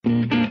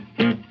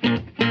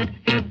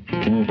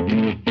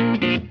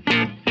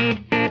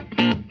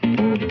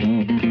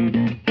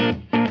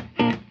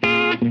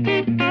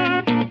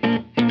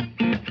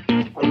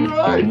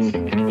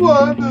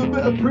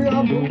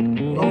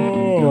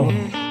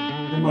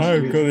I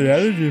haven't got the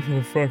energy for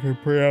a fucking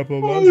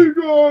preamble, man.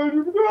 Oh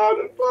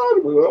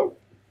my god!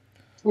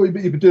 Well, you've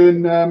been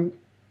doing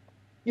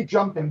your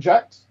jumping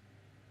jacks.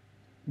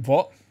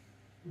 What?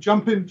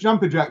 Jumping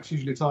jacks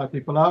usually tire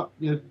people out.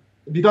 Have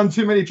you done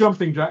too many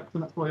jumping jacks,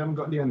 and that's why you haven't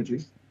got any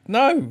energy?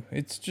 No,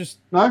 it's just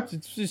No,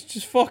 it's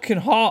just fucking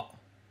hot.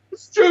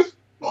 it's just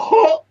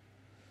hot.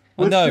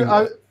 I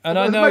know, and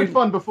I know. It's made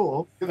fun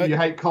before. You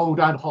hate cold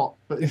and hot,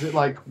 but is it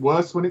like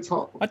worse when it's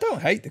hot? I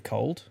don't hate the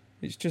cold.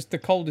 It's just the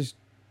cold is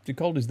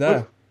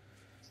there.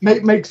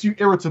 Makes you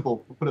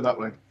irritable. We'll put it that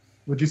way.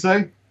 Would you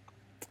say?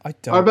 I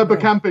don't. I remember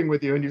know. camping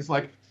with you, and you're just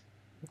like,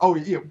 "Oh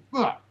yeah,"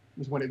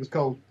 was when it was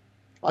cold.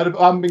 I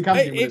haven't been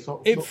camping with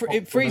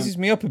It freezes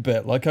me up a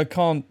bit. Like I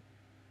can't.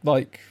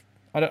 Like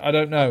I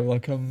don't know.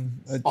 Like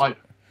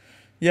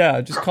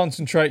just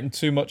concentrating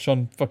too much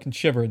on fucking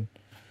shivering.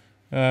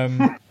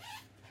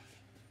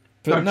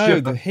 But no,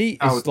 the heat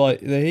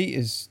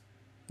is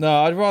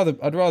no. I'd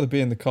rather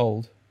be in the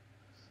cold.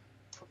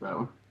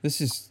 No. This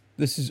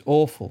is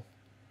awful.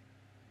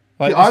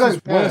 Like this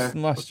is worse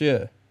than last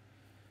year.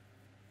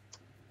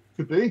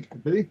 Could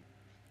be.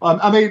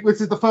 I mean,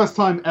 this is the first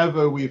time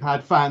ever we've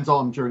had fans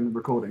on during the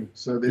recording,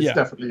 so there's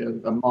definitely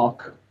a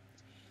mark.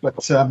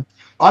 But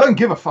I don't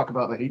give a fuck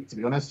about the heat, to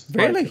be honest.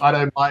 Really? Like, I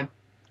don't mind.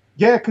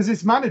 Yeah, because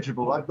it's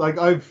manageable.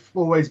 I've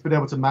always been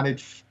able to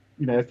manage.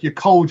 You know, if you're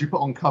cold, you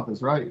put on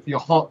covers, right? If you're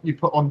hot, you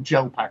put on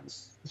gel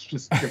packs. It's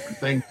just a different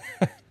thing.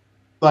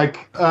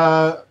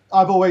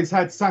 I've always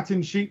had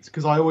satin sheets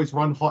because I always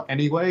run hot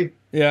anyway.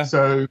 Yeah.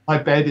 So my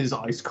bed is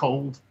ice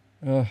cold.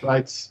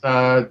 Right.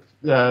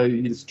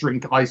 You just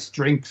drink ice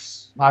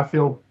drinks.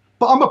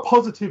 But I'm a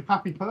positive,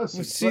 happy person.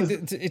 Well,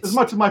 see, as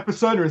much as my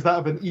persona is that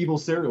of an evil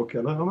serial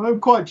killer, I'm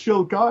quite a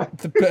chill guy.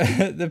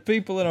 The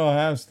people in our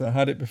house that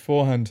had it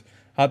beforehand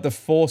had the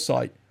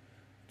foresight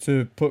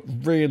to put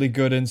really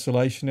good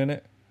insulation in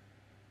it,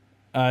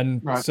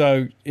 and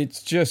so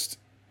it's just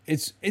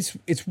it's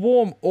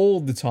warm all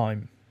the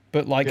time,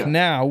 but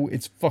now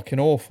it's fucking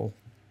awful.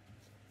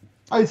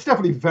 It's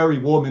definitely very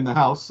warm in the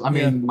house. I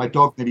mean, my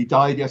dog nearly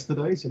died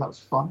yesterday, so that was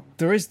fun.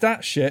 There is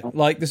that shit.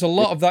 Like, there's a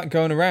lot of that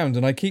going around,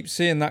 and I keep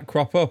seeing that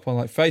crop up on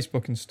like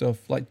Facebook and stuff.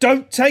 Like,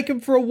 don't take him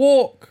for a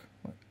walk.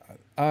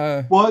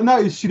 Well,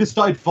 no, she just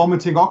started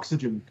vomiting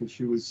oxygen because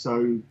she was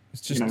so.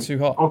 It's just too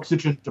hot.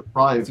 Oxygen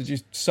deprived. Did you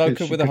soak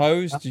her with a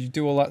hose? Did you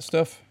do all that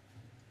stuff?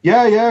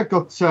 Yeah.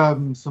 Got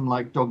some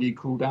like doggy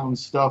cool down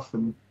stuff,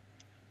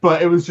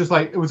 but it was just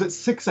like it was at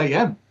 6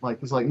 a.m. Like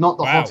it was like not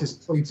the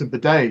hottest point of the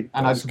day,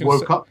 and I just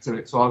woke up to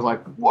it. So I was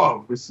like,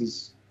 "Whoa, this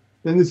is."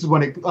 Then this is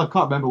when I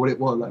can't remember what it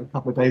was, like a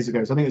couple of days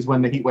ago. So I think it was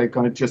when the heat wave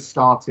kind of just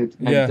started,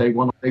 maybe day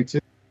 1 or day 2.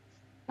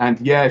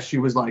 And she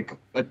was like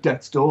at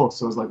death's door.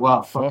 So I was like,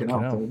 "Wow, fucking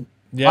hell."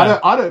 Yeah.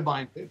 I don't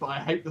mind it, but I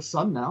hate the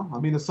sun now. I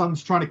mean, the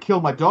sun's trying to kill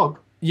my dog.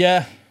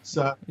 Yeah.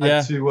 So I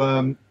had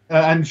to,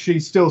 and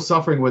she's still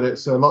suffering with it.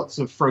 So lots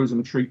of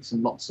frozen treats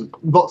and lots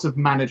of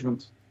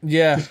management.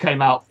 Yeah. Just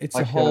came out. It's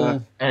like a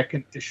whole air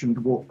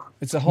conditioned walk.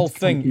 It's a whole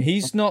thing.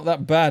 He's not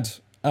that bad,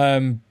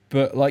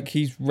 but like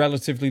he's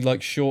relatively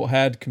like short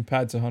haired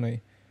compared to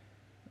Honey,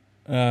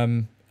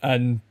 and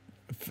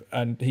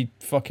he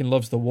fucking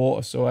loves the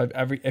water. So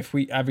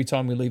every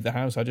time we leave the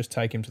house, I just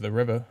take him to the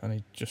river, and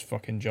he just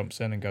fucking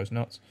jumps in and goes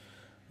nuts.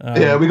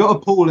 We got a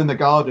pool in the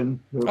garden.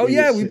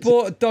 We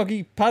bought a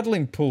doggy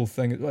paddling pool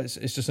thing. It's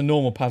just a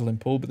normal paddling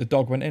pool, but the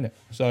dog went in it.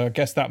 So I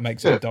guess that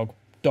makes it a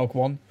dog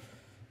one.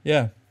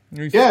 Yeah.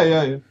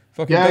 Yeah.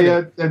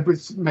 And we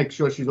make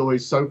sure she's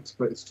always soaked,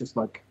 but it's just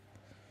like,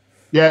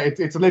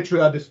 it's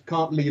literally I just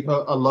can't leave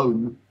her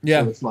alone.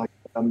 Yeah. So it's like,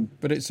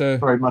 but it's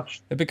very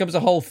much. It becomes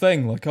a whole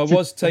thing. Like I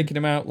was taking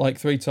him out like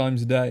 3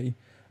 times a day,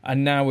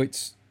 and now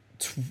it's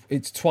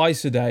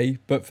twice a day,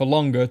 but for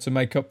longer to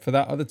make up for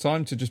that other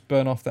time to just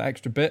burn off the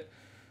extra bit.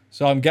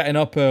 So I'm getting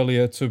up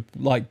earlier to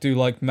like do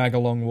like mega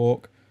long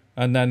walk,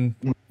 and then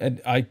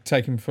I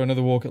take him for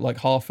another walk at like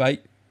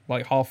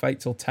 8:30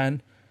 till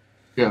 10.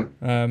 Yeah.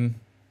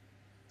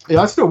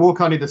 I still walk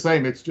only the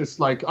same. It's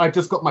just like I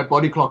just got my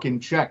body clock in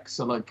check,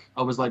 so like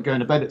I was like going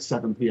to bed at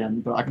 7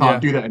 p.m, but I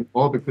can't do that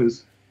anymore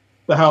because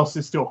the house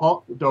is still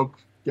hot. The dog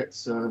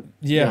gets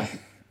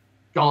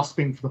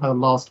gasping for her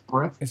last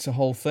breath. It's a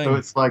whole thing. So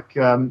it's like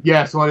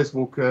so I just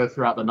walk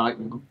throughout the night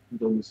and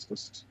it's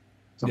just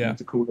something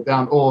to cool her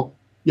down. Or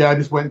I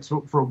just went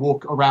for a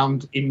walk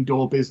around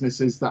indoor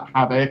businesses that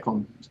have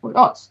aircon. It's like,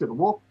 it's still a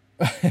walk.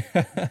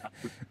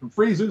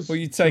 Freezers. Well,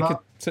 you take it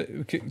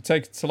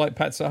to like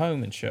Pets at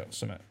Home and shit or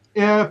something.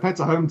 Yeah, Pets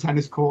at Home,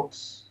 tennis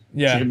courts,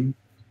 gym,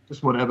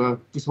 just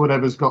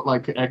whatever's got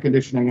like air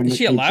conditioning. And is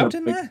she allowed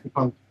in there?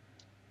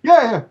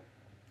 Yeah.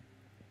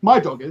 My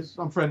dog is.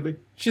 I'm friendly.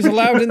 She's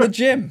allowed in the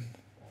gym.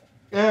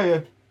 Yeah.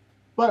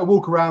 Like I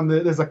walk around.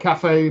 There's a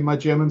cafe in my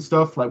gym and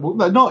stuff. Like,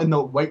 not in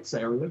the weights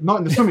area, not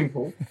in the swimming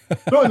pool,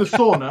 not in the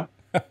sauna,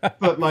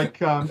 but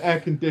like air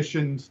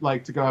conditioned,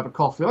 like to go have a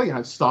coffee. Like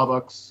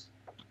Starbucks,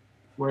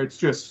 where it's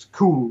just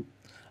cool.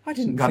 I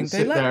didn't think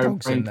they let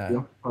dogs in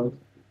there.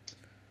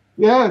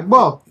 Yeah,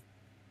 well,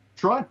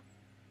 try.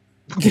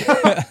 They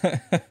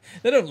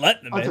don't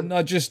let them in.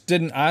 I just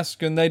didn't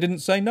ask, and they didn't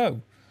say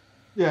no.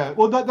 Yeah,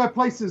 well, they're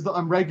places that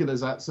I'm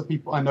regulars at, so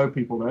I know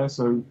people there,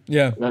 so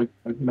Yeah.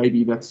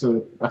 maybe that's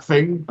a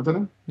thing. I don't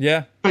know.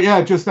 Yeah. But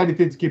yeah, just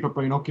anything to keep a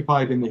brain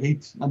occupied in the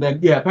heat. And then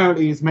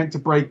apparently it's meant to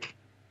break.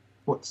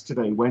 What's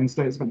today?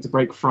 Wednesday. It's meant to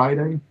break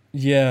Friday.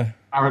 Yeah.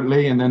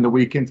 Apparently, and then the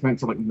weekend's meant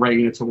to like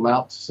rain it all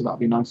out, so that'd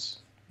be nice.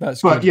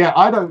 That's But good. yeah,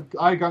 I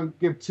don't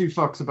give two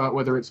fucks about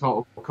whether it's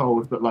hot or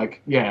cold. But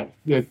like,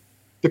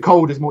 the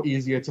cold is more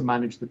easier to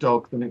manage the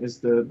dog than it is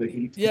the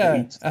heat. Yeah, The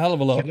heat. a hell of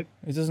a lot. It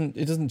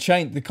doesn't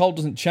change. The cold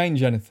doesn't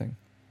change anything.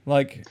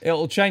 Like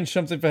it'll change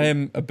something for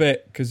him a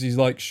bit because he's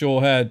like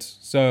short-haired.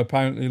 So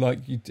apparently, like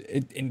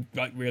in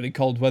like really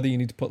cold weather, you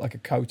need to put like a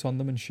coat on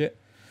them and shit.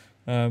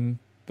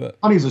 But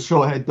Honey's a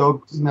short-haired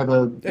dog. She's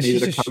never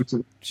needed a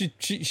coat.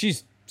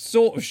 She's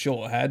sort of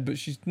short-haired, but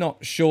she's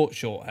not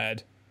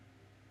short-haired.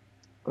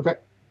 Okay.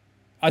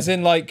 As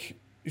in, like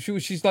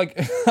she's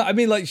like, I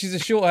mean, like she's a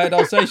short-haired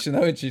Alsatian,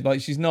 though, isn't she? Like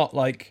she's not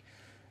like,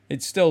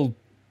 it's still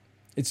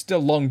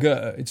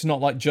longer. It's not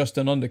like just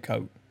an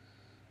undercoat.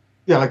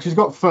 Yeah, like she's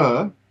got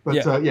fur, but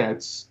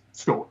it's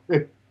short.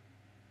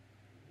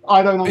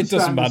 I don't understand. It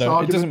doesn't matter.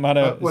 Argument, it doesn't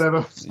matter.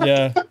 Whatever.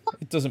 Yeah,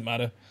 it doesn't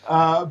matter.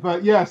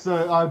 But yeah,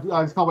 so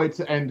I just can't wait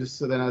to end, just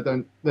so then I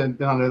don't. Then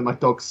I know my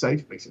dog's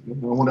safe. Basically,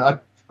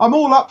 I'm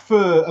all up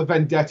for a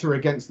vendetta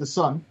against the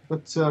sun,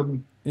 but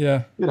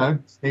yeah,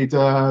 he'd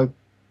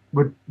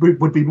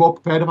would be more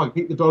prepared if I could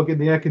keep the dog in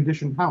the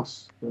air-conditioned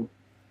house. So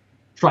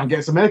try and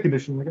get some air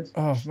conditioning, I guess.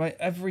 Oh mate,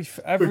 every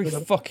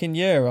fucking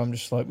year I'm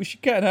just like, we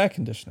should get an air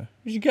conditioner.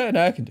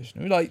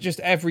 Like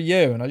just every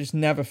year, and I just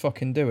never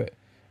fucking do it.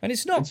 And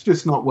it's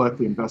just not worth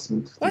the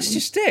investment. That's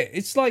just it.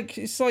 It's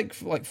like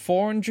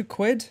 400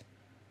 quid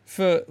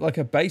for like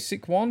a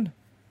basic one,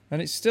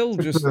 and it's still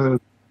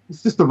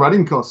it's just the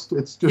running cost.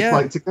 It's just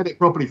like to get it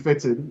properly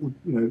fitted,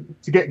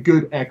 to get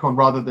good aircon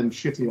rather than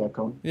shitty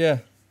aircon. Yeah.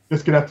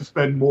 Just gonna have to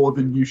spend more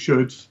than you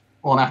should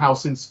on a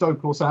house in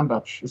Stoke or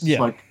Sandbach. It's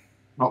like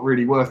not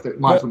really worth it.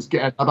 Might as well just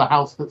get another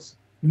house that's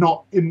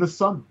not in the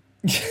sun.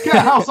 Get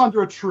a house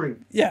under a tree.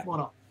 Yeah. Why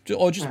not?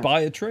 Or just buy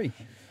a tree.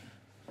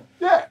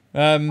 Yeah.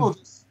 Or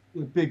just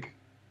a big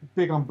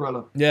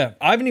umbrella. Yeah.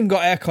 I haven't even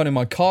got aircon in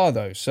my car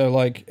though, so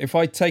like if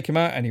I take him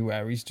out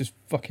anywhere, he's just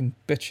fucking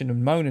bitching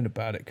and moaning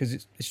about it because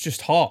it's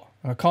just hot.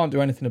 I can't do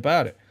anything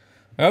about it.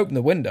 I open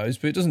the windows,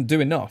 but it doesn't do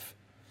enough.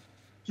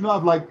 Do you not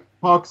have like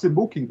parks in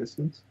walking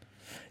distance?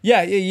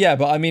 Yeah.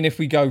 But I mean, if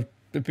we go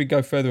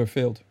further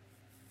afield.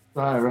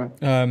 Right.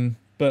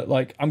 But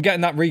like, I'm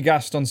getting that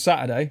regassed on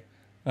Saturday,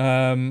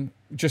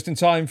 just in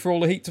time for all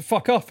the heat to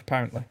fuck off.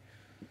 Apparently.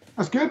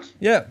 That's good.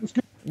 Yeah. That's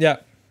good. Yeah.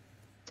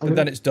 And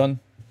then it's done.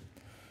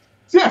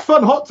 So yeah,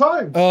 fun hot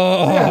time.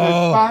 Oh,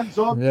 there's fans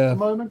on at the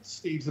moment.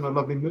 Steve's in a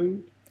lovely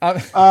mood.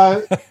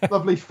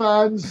 Lovely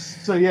fans.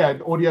 So yeah,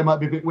 audio might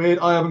be a bit weird.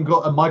 I haven't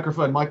got a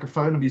microphone.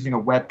 I'm using a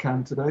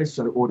webcam today,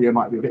 so audio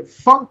might be a bit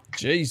funk.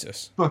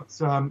 Jesus.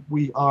 But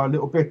we are a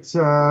little bit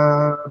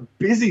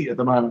busy at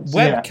the moment. So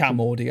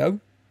webcam audio?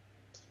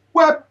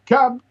 Webcam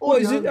audio.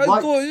 What is it? I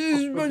thought it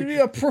was supposed to be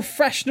a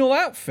professional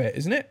outfit,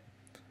 isn't it?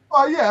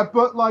 Oh yeah,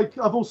 but like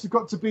I've also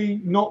got to be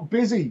not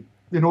busy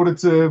in order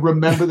to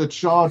remember to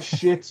charge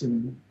shit.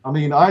 And I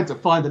mean, I had to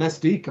find an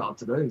SD card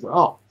today. It's like,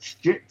 oh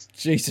shit,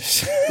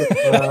 Jesus.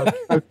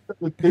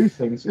 Do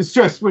things. It's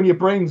just when your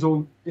brain's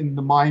all in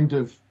the mind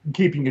of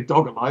keeping your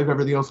dog alive,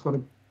 everything else kind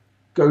of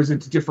goes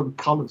into different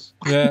colours.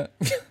 Yeah.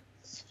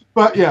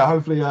 But yeah,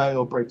 hopefully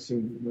it'll break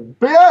soon.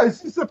 But yeah,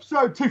 it's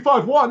episode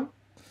 251.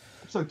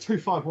 Episode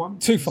 251.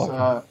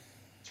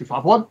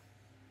 251,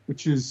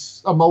 which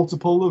is a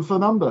multiple of a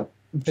number.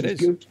 Which is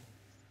good.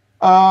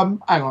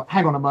 Hang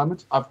on a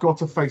moment. I've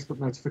got a Facebook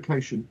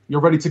notification. You're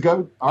ready to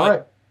go? All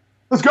right.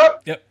 Let's go.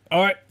 Yep.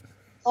 All right.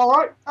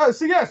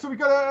 So we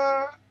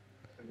got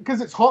because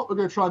it's hot, we're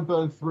going to try and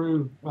burn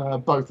through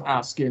both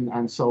our skin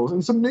and souls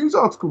and some news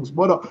articles.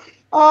 Why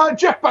not?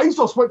 Jeff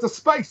Bezos went to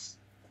space.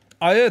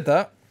 I heard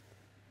that.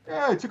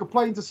 Yeah, he took a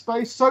plane to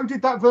space. So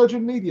did that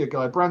Virgin Media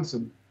guy,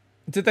 Branson.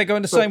 Did they go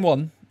in the same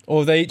one,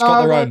 or they each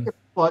got their own?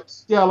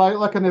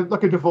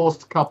 Like a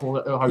divorced couple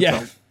at a hotel.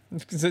 Yeah.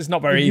 Because it's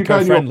not very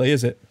eco-friendly,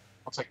 is it?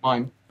 I'll take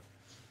mine.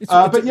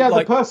 But yeah,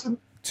 the person...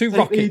 Two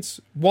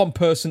rockets, one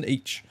person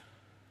each.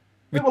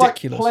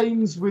 Ridiculous. Like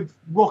planes with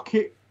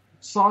rocket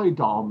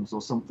sidearms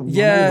or something.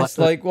 Yeah, it's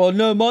well,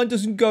 no, mine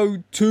doesn't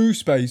go to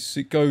space.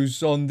 It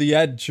goes on the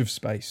edge of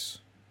space.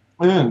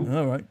 Yeah.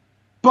 All right.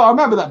 But I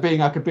remember that being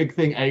like a big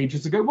thing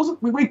ages ago.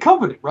 Wasn't we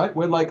covered it, right?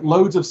 Where like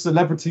loads of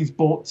celebrities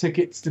bought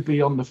tickets to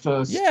be on the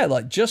first... Yeah,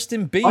 like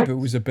Justin Bieber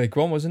was a big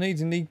one, wasn't he?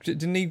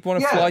 Didn't he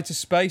want to fly to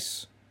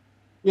space?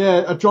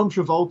 Yeah, John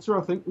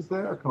Travolta, I think, was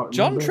there. I can't remember.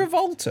 John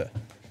Travolta?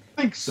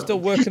 I think so.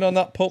 Still working on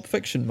that Pulp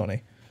Fiction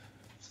money?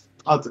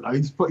 I don't know.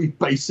 He's pretty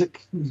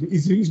basic.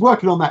 He's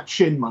working on that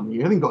chin money.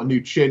 I think he got a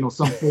new chin or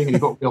something, and he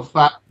got real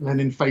fat, and then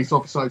in face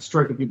off, started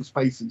stroking people's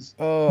faces.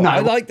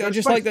 I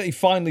just like that he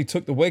finally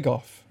took the wig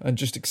off and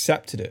just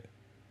accepted it.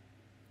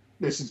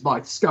 This is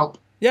my scalp.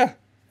 Yeah.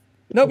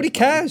 Nobody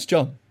cares,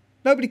 John.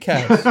 Nobody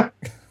cares. I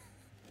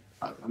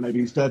don't know,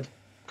 maybe he's dead.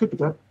 Could be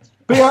dead.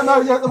 But yeah,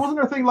 no, yeah, there wasn't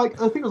a thing like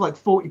I think it was like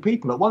 40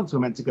 people at once were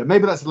meant to go.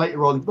 Maybe that's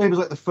later on. Maybe it was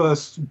like the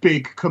first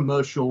big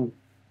commercial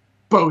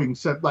Boeing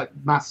set, like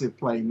massive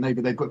plane.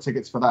 Maybe they've got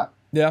tickets for that.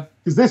 Yeah.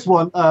 Because this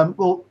one,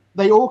 well,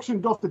 they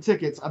auctioned off the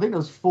tickets. I think there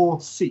was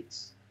 4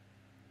 seats.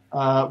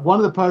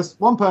 One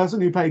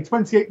person who paid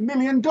 $28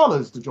 million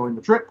to join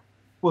the trip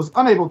was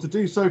unable to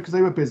do so because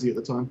they were busy at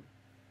the time.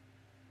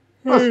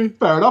 That's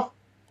fair enough.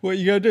 What are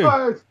you gonna do?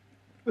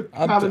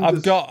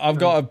 I've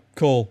got a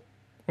call.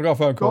 I've got a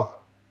phone call.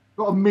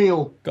 Got a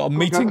meal. Got a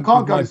meeting with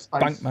my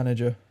bank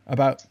manager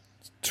about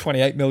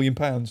 £28 million.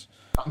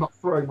 I'm not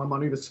throwing my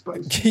money to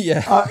space.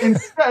 Yeah.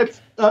 Instead,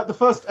 the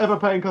first ever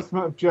paying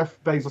customer of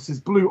Jeff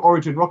Bezos' Blue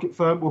Origin rocket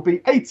firm will be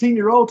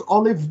 18-year-old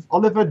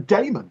Oliver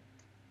Damon,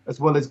 as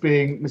well as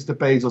being Mr.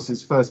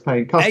 Bezos' first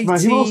paying customer.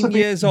 18 He will also be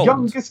years the old.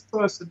 youngest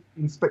person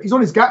in space. He's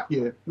on his gap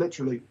year,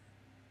 literally.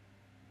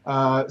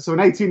 So an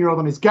 18-year-old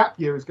on his gap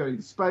year is going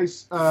to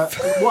space.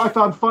 What I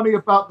found funny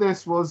about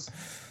this was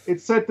it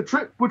said the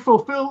trip would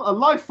fulfill a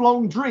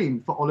lifelong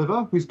dream for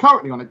Oliver, who's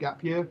currently on a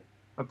gap year,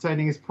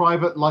 obtaining his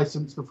private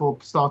license before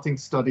starting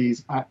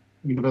studies at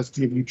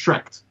University of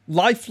Utrecht.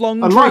 Lifelong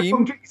dream?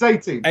 Lifelong dream is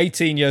 18.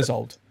 18 years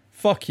old.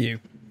 Fuck you.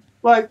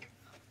 Like,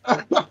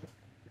 I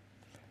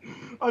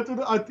don't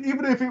know,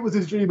 even if it was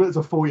his dream as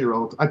a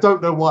 4-year-old, I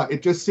don't know why.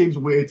 It just seems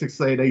weird to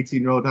say an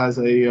 18-year-old has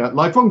a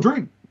lifelong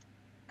dream.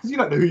 Because you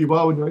don't know who you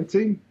are when you're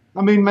 18.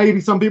 I mean,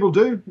 maybe some people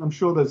do. I'm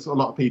sure there's a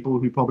lot of people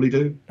who probably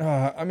do.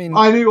 I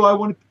knew I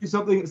wanted to do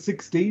something at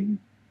 16.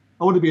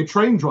 I wanted to be a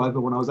train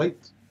driver when I was 8.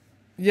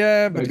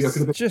 Yeah, but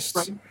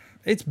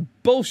it's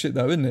bullshit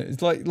though, isn't it?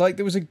 It's like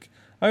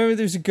I remember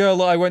there was a girl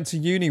that I went to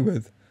uni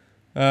with,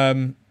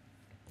 and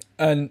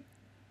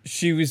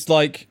she was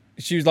like,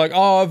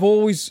 oh, I've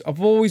always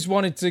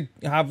wanted to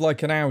have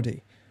like an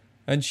Audi,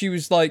 and she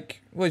was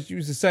like, well, she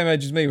was the same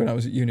age as me when I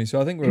was at uni, so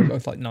I think we were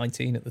both like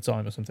 19 at the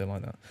time or something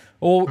like that.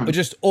 Or I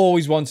just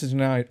always wanted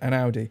an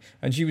Audi,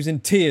 and she was in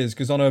tears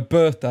because on her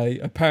birthday,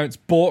 her parents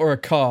bought her a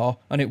car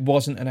and it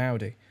wasn't an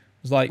Audi. It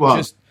was like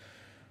just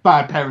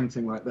bad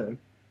parenting right there.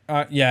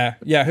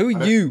 Yeah. Who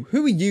are you?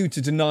 Who are you to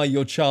deny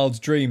your child's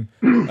dream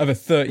of a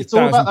 £30,000 It's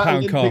all about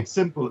that car? Olympic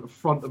symbol at the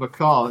front of a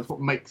car. That's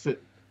what makes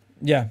it.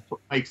 Yeah.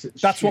 That's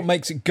shit. what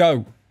makes it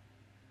go.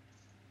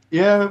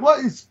 Yeah,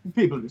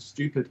 people are just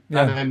stupid.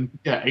 Yeah. And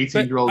then,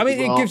 18-year-olds. I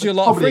mean, it gives you a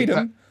lot of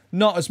freedom.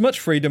 Not as much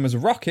freedom as a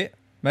rocket,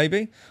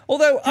 maybe.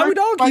 Although I would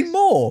argue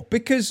more,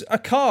 because a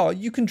car,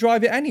 you can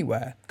drive it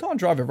anywhere. You can't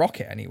drive a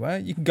rocket anywhere.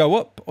 You can go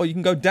up or you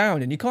can go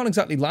down, and you can't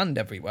exactly land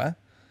everywhere.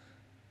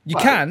 You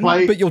can,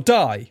 but you'll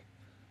die.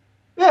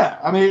 Yeah,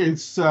 I mean,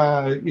 it's,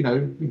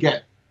 you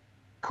get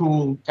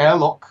cool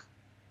airlock.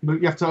 You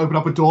have to open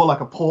up a door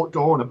like a port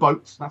door on a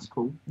boat. That's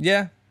cool.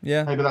 Yeah.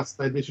 Maybe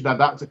they should add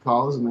that to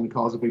cars, and then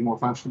cars will be more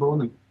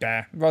fashionable.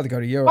 Yeah, I'd rather go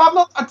to Europe.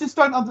 I just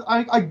don't.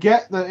 I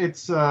get that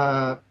it's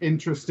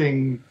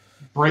interesting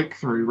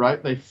breakthrough,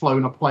 right? They've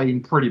flown a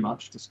plane pretty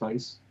much to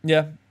space.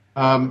 Yeah.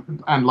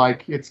 And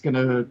it's going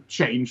to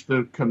change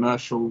the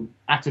commercial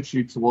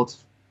attitude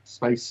towards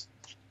space.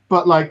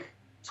 But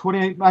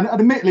 28, and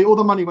admittedly, all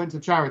the money went to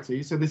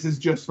charity. So this is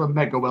just for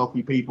mega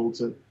wealthy people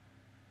to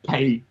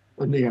pay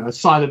a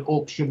silent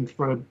auction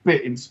for a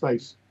bit in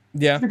space.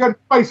 Yeah. If you go to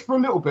space for a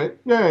little bit,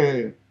 yeah.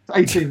 It's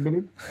 18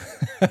 million.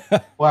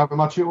 Or however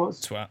much it was.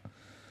 Twat.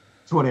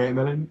 28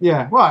 million.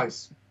 Yeah, well,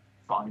 it's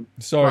fine.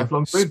 Sorry,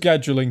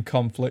 scheduling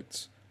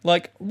conflicts.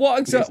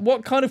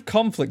 What kind of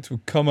conflict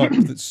would come up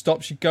that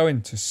stops you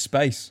going to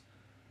space?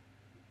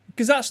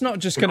 Because that's not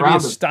just going to be a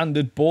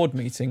standard board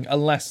meeting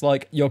unless,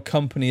 your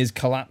company is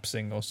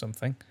collapsing or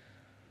something.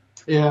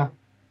 Yeah.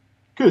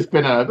 Could have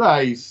been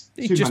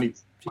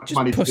too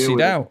money to deal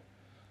with. Out.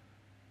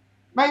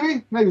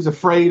 Maybe he's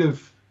afraid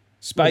of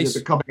space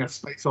becoming a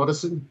space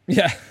odyssey.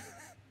 Yeah.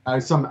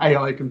 Some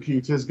AI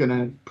computer's going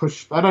to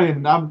push. I don't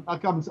even know.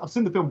 I've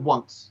seen the film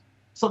once.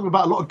 Something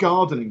about a lot of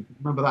gardening.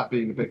 Remember that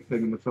being a big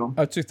thing in the film?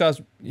 Oh,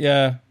 2000.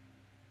 Yeah.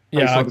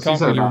 Yeah, I can't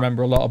really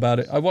remember a lot about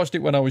it. I watched it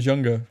when I was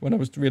younger, when I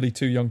was really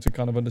too young to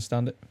kind of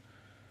understand it.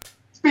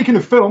 Speaking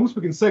of films,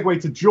 we can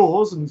segue to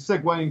Jaws, and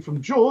segueing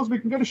from Jaws, we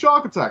can go to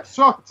Shark Attacks.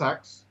 Shark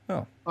Attacks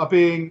are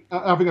having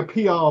a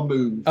PR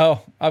move.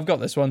 Oh, I've got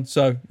this one,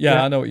 so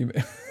yeah. I know what you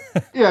mean.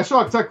 Yeah,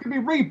 Shark Attack can be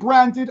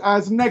rebranded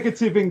as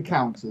Negative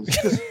Encounters.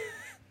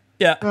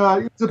 Yeah.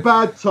 It's a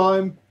bad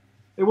time.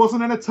 It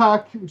wasn't an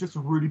attack, it was just a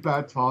really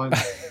bad time.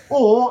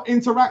 Or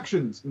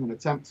interactions in an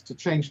attempt to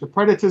change the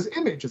predator's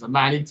image as a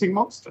man-eating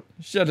monster.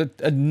 She had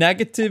a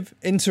negative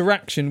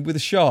interaction with a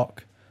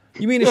shark.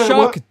 You mean a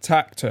shark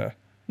attacked her?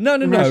 No.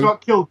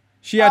 Shark killed.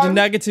 She had a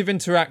negative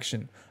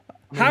interaction.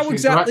 How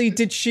exactly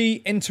did she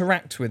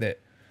interact with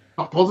it?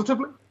 Not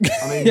positively.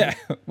 I mean, yeah.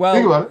 Well,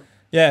 think about it.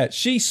 Yeah,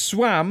 she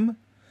swam.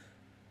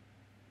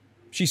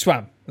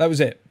 That was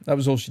it. That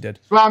was all she did.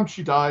 Swam,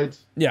 she died.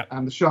 Yeah.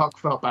 And the shark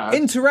felt bad.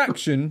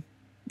 Interaction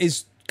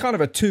is kind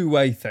of a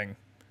two-way thing.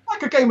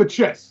 Like a game of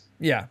chess.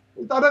 Yeah.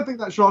 I don't think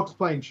that shark was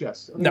playing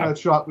chess. I think that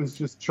shark was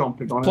just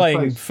chomping on playing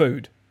her face.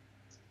 Food.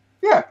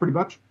 Yeah, pretty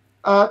much.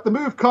 The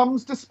move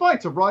comes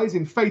despite a rise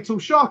in fatal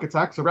shark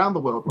attacks around the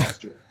world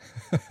last year.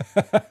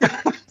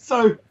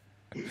 So,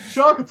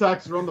 Shark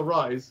attacks are on the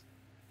rise,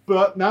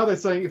 but now they're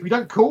saying if we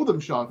don't call them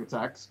shark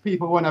attacks,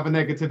 people won't have a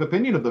negative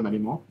opinion of them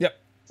anymore. Yep.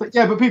 It's like,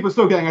 yeah, but people are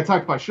still getting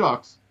attacked by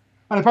sharks.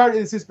 And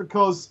apparently this is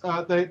because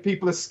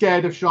people are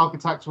scared of shark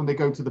attacks when they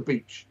go to the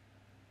beach.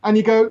 And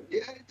you go,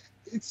 yeah,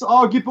 it's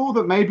arguable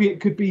that maybe it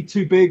could be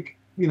too big,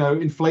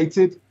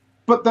 inflated,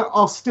 but there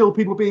are still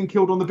people being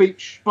killed on the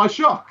beach by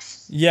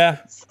sharks. Yeah,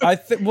 it's not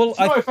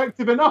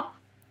effective enough.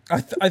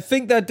 I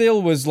think their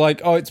deal was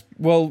like,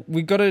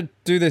 we got to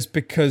do this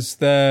because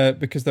they're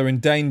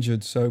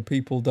endangered, so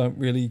people don't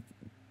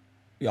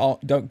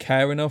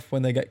care enough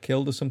when they get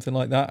killed or something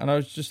like that. And I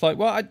was just like,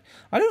 well,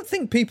 I don't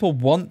think people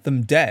want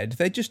them dead.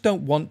 They just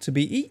don't want to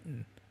be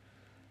eaten.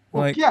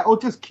 Or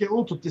just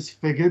killed or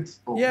disfigured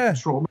or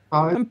traumatized.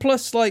 And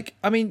plus,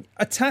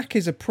 attack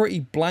is a pretty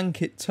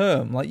blanket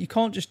term. Like, you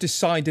can't just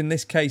decide in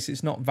this case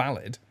it's not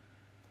valid.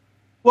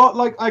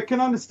 Well, I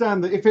can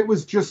understand that if it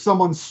was just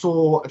someone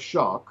saw a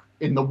shark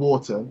in the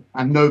water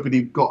and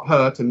nobody got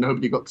hurt and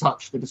nobody got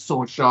touched, they just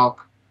saw a shark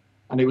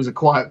and it was a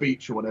quiet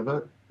beach or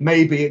whatever,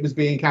 maybe it was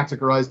being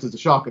categorized as a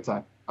shark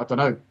attack. I don't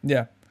know.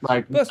 Yeah.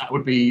 That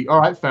would be,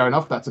 all right, fair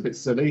enough, that's a bit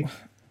silly.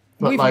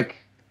 But,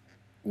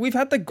 we've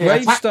had the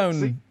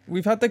gravestone.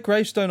 We've had the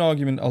gravestone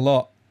argument a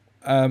lot.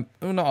 Well,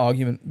 not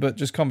argument, but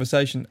just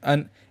conversation.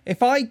 And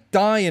if I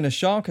die in a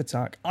shark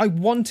attack, I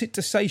want it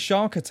to say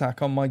shark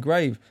attack on my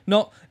grave,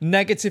 not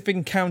negative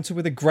encounter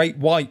with a great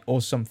white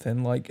or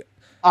something like.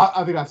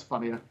 I think that's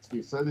funny.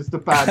 So it's the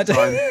bad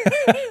time.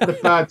 The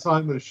bad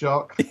time with a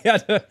shark.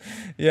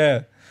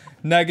 Yeah.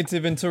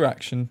 Negative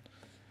interaction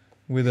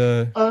with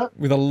a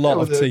lot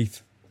of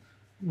teeth.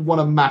 One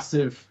of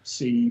massive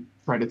sea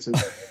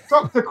predators.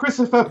 Dr.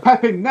 Christopher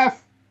Pepin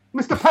Neff.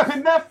 Mr.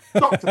 Pepin Neff.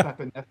 Dr.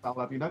 Pepin Neff, I'll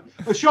have you know.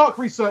 A shark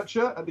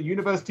researcher at the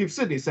University of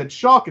Sydney said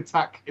shark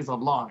attack is a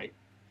lie.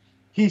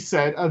 He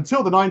said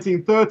until the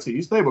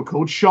 1930s, they were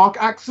called shark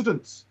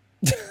accidents.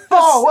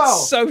 Oh, well.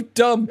 So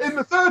dumb. In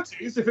the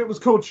 30s, if it was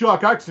called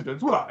shark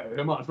accidents, well,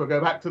 I might as well go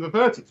back to the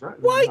 30s, right?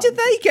 Why do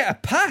they get a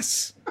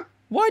pass?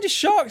 Why do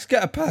sharks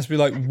get a pass? Be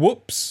like,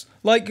 whoops.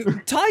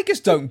 Like, tigers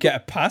don't get a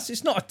pass.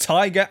 It's not a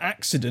tiger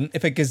accident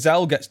if a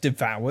gazelle gets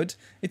devoured.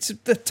 It's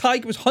the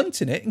tiger was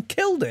hunting it and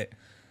killed it.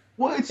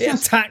 Well, it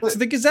attacked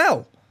the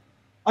gazelle.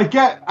 I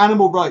get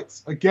animal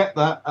rights. I get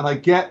that. And I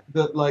get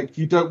that,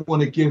 you don't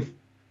want to give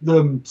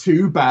them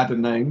too bad a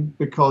name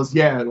because,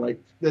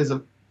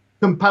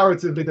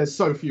 comparatively, there's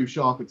so few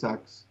shark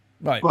attacks.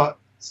 Right. But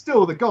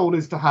still, the goal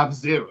is to have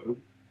zero.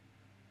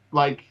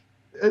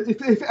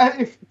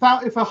 If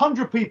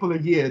 100 people a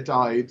year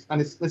died, and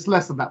it's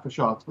less than that for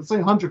sharks, but say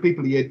 100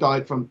 people a year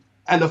died from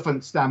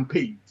elephant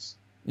stampedes,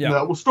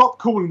 we'll stop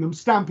calling them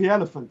stampy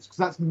elephants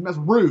because that's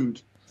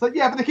rude. It's like,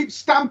 but they keep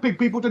stamping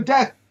people to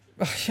death.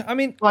 I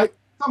mean,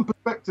 some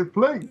perspective,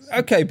 please.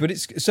 Okay, but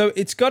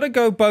it's got to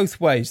go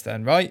both ways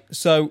then, right?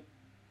 So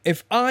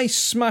if I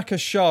smack a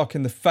shark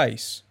in the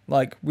face,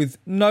 with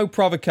no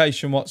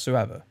provocation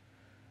whatsoever,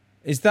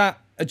 is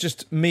that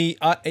just me?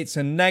 It's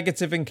a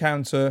negative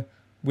encounter.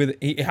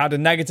 He had a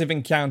negative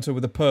encounter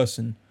with a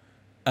person,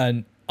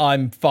 and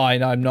I'm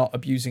fine. I'm not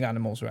abusing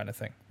animals or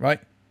anything,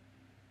 right?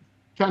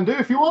 Can do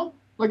if you want,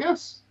 I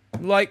guess.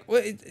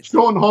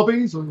 Short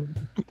hobbies,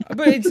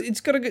 but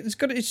it's got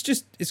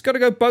to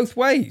go both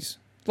ways.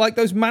 Like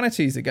those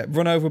manatees that get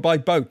run over by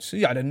boats.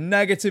 You had a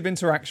negative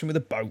interaction with a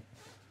boat.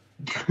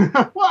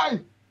 Why?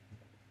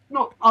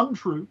 Not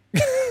untrue.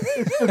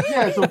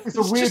 It's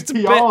a weird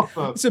PR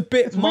firm. It's a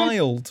bit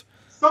mild.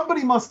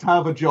 Somebody must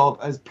have a job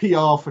as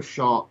PR for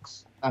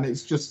sharks. And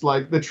it's just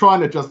they're trying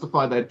to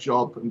justify their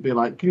job and be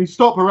like, can you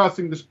stop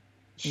harassing the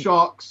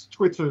sharks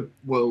Twitter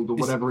world or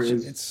whatever it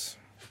is?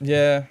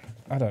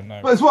 I don't know.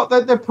 But it's what?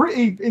 They're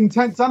pretty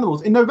intense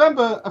animals. In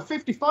November, a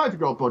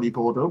 55-year-old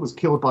bodyboarder was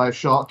killed by a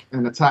shark in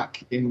an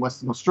attack in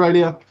Western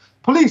Australia.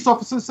 Police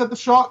officers said the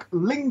shark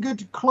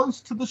lingered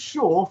close to the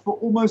shore for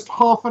almost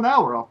half an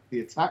hour after the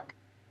attack.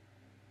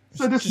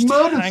 So just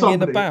murdered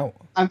somebody,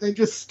 and they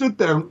just stood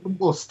there,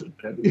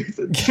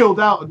 chilled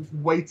out, and just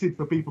waited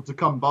for people to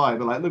come by.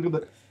 They're like, "Look at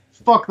that!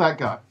 Fuck that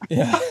guy!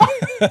 Yeah.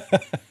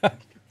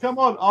 Come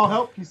on, I'll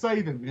help you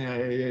save him."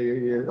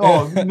 Yeah.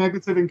 Oh,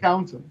 negative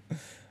encounter.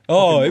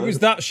 Oh, it was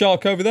that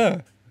shark over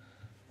there.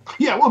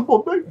 Yeah, one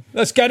more thing.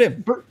 Let's get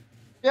him. But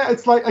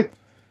it's like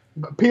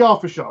PR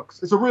for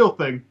sharks. It's a real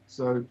thing,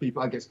 so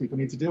I guess people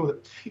need to deal with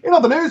it. In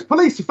other news,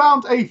 police have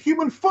found a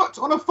human foot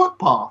on a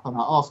footpath and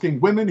are asking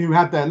women who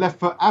had their left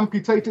foot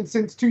amputated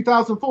since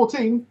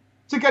 2014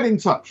 to get in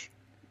touch.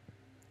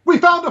 We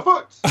found a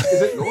foot.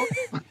 Is it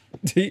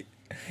yours?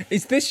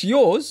 Is this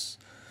yours?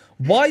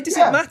 Why does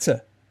it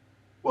matter?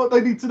 Well,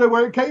 they need to know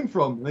where it came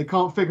from. They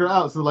can't figure it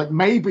out. So,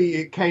 maybe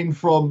it came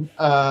from.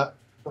 I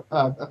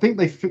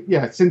think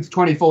since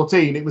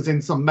 2014, it was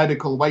in some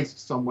medical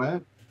waste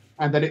somewhere.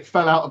 And then it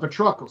fell out of a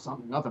truck or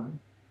something. I don't know.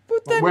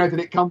 But then, where did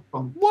it come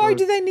from? Why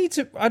do they need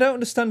to... I don't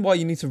understand why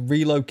you need to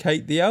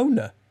relocate the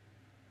owner.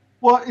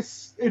 Well,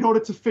 it's in order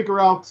to figure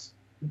out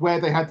where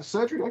they had the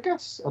surgery, I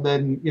guess. And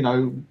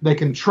then, they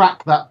can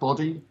track that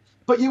body.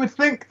 But you would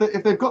think that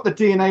if they've got the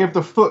DNA of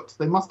the foot,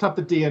 they must have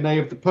the DNA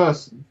of the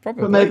person.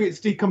 Probably. But maybe it's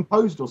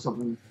decomposed or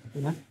something,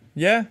 you know?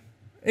 Yeah.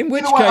 In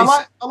which case...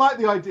 I like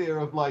the idea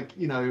of, like,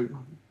 you know,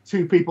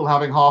 two people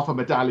having half a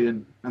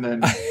medallion and then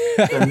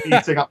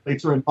meeting up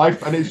later in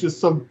life, and it's just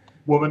some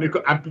woman who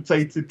got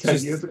amputated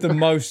 10 years ago. The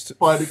most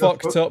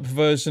fucked up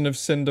version of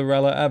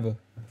Cinderella ever.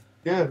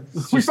 Yeah.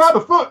 We found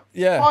a foot.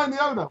 Yeah. Find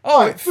the owner.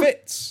 Oh, it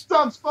fits.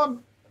 Sounds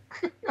fun.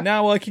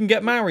 Now I can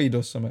get married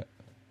or something.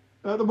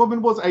 The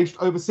woman was aged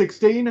over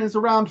 16 and is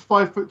around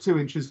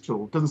 5'2"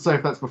 tall. Doesn't say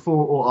if that's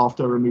before or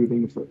after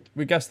removing the foot.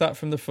 We guessed that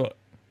from the foot.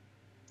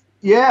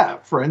 Yeah,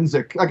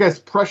 forensic. I guess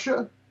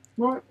pressure,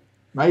 right?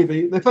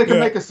 Maybe. If they can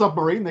make a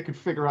submarine, they could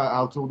figure out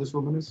how tall this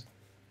woman is.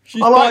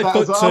 She's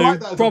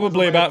 5'2",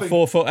 probably about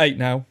 4'8"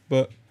 now,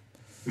 but...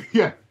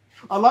 Yeah.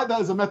 I like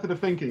that as a method of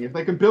thinking. If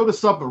they can build a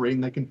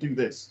submarine, they can do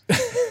this.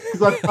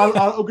 Because I'm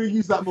going to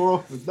use that more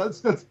often.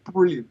 That's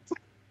brilliant.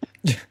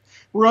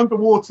 We're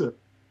underwater.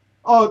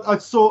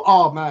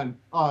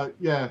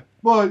 Yeah.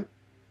 Well,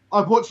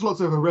 I've watched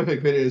lots of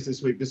horrific videos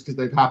this week just because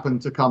they've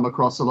happened to come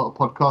across a lot of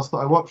podcasts that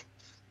I watch.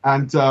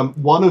 And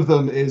one of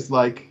them is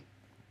like,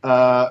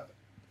 I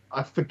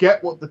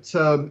forget what the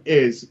term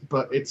is,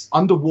 but it's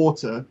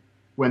underwater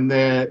when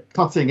they're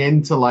cutting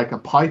into like a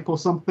pipe or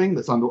something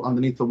that's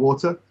underneath the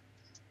water.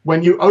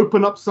 When you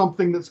open up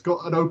something that's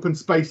got an open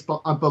space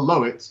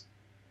below it,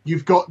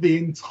 you've got the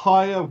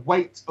entire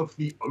weight of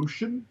the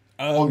ocean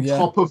on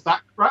top of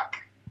that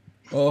crack.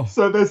 Oh.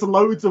 So there's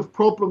loads of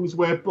problems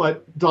where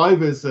like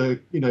divers are,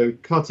 you know,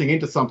 cutting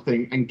into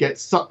something and get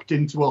sucked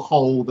into a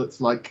hole that's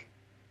like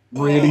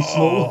really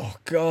small. Oh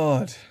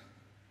God!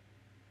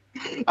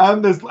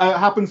 And it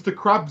happens to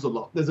crabs a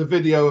lot. There's a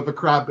video of a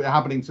crab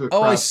happening to a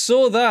crab. Oh, I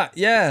saw that.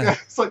 Yeah.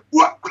 It's like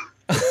what?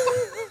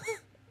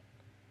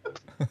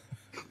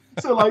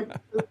 So like,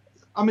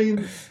 I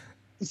mean,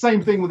 the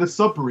same thing with a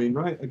submarine,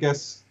 right? I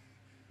guess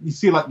you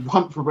see like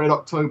Hunt for Red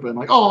October and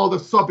like, oh, the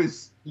sub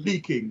is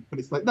leaking, but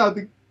it's like no,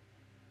 the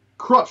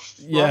crushed.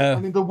 Yeah. Right?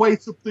 I mean, the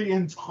weight of the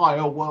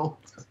entire world.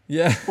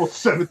 Yeah. Or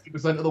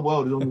 70% of the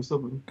world is on the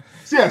submarine.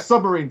 So yeah,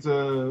 submarines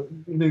are a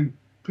new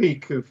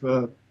peak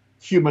of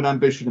human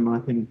ambition, in my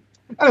opinion.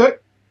 Anyway,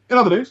 in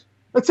other news,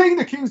 a teen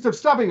accused of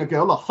stabbing a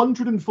girl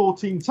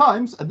 114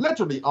 times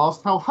allegedly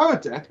asked how her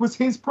death was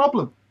his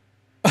problem.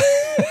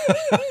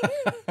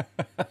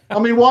 I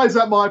mean, why is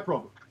that my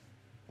problem?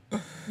 You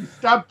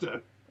stabbed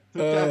her to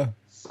death.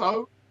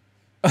 So?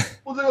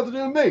 What's it got to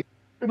do with me?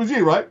 It was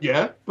you, right?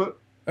 Yeah, but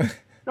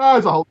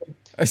there's a whole thing.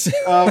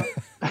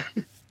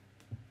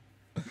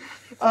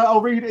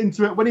 I'll read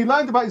into it. When he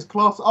learned about his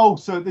class... Oh,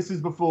 so this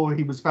is before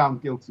he was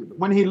found guilty.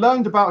 When he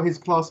learned about his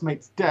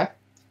classmate's death,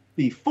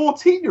 the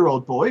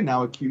 14-year-old boy,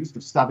 now accused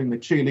of stabbing the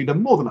cheerleader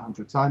more than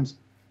 100 times,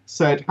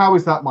 said, "How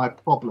is that my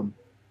problem?"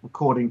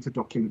 according to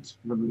documents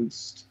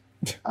released.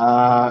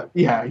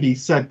 He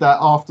said that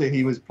after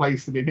he was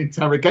placed in an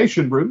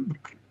interrogation room.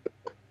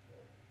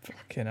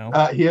 Fucking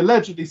hell. He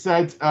allegedly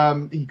said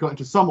he got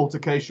into some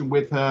altercation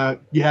with her,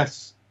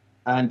 yes,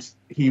 and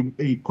he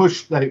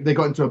pushed, they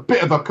got into a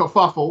bit of a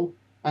kerfuffle,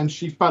 and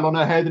she fell on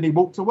her head and he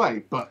walked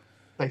away. But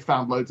they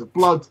found loads of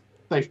blood.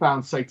 They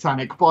found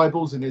satanic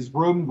Bibles in his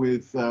room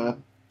with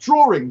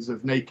drawings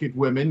of naked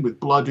women with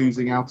blood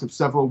oozing out of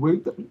several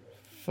wounds.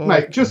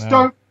 Mate, just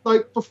don't,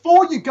 like,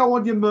 before you go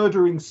on your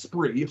murdering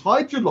spree,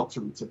 hide your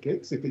lottery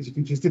tickets, if it's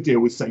just to deal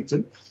with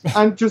Satan,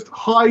 and just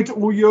hide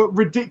all your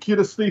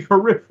ridiculously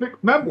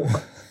horrific memoirs.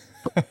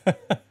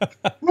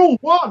 Rule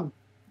 1,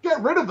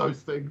 get rid of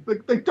those things.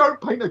 They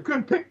don't paint a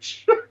good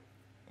picture.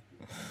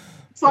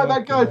 It's like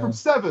that guy from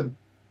Seven,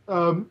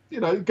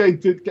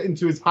 get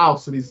into his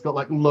house and he's got,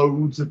 like,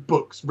 loads of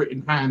books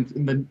written hand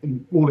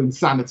in all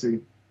insanity.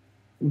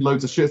 And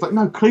loads of shit. It's like,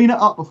 no, clean it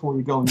up before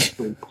you go on the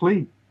spree,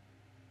 please.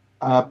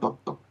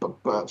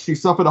 But she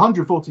suffered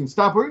 114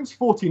 stab wounds,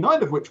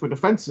 49 of which were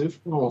defensive.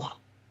 Oh.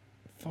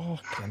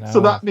 So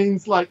that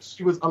means like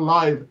she was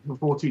alive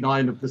for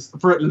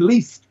at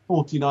least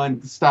 49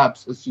 of the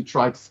stabs as she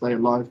tried to stay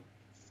alive,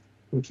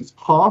 which is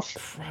harsh.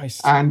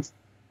 Christ. And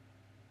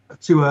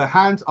to her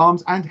hands,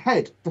 arms, and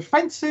head.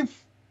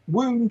 Defensive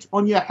wound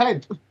on your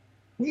head.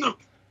 No.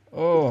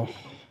 Oh.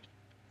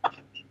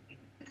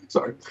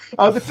 Sorry.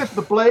 The tip of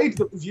the blade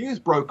that was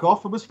used broke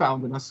off and was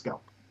found in her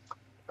scalp.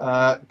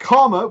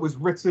 Karma was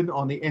written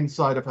on the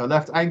inside of her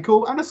left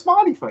ankle, and a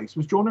smiley face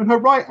was drawn in her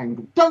right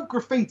ankle. Don't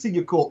graffiti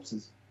your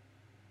corpses.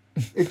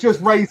 It just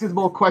raises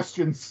more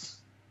questions.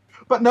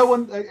 But no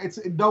one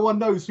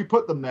knows who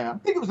put them there. I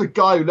think it was a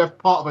guy who left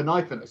part of a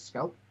knife in her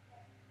scalp.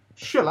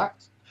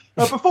 Chillax.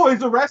 Before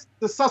his arrest,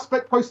 the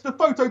suspect posted a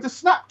photo to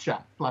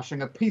Snapchat,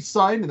 flashing a peace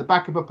sign in the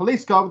back of a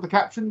police car with the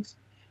captions,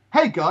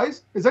 "Hey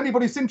guys, has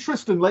anybody seen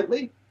Tristan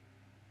lately?"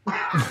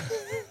 I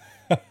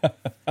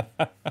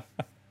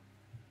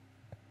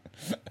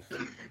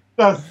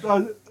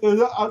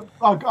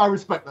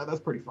respect that. That's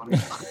pretty funny.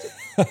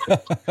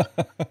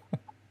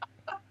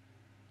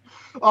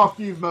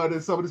 After you've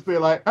murdered someone, just be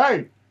like,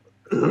 "Hey,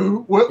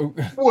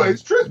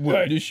 where's Tristan?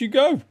 Where did she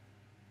go?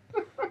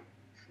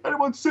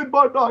 Anyone seen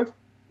my knife?"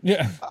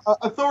 Yeah.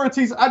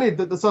 Authorities added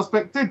that the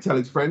suspect did tell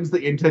his friends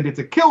that he intended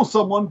to kill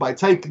someone by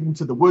taking them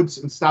to the woods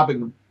and stabbing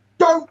them.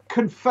 Don't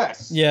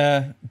confess.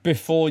 Yeah,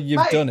 before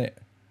you've done it.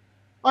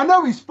 I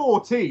know he's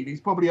 14. He's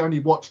probably only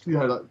watched,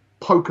 like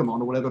Pokemon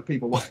or whatever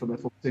people watch when they're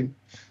 14.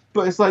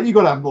 But it's like, you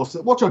got to have more.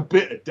 Watch a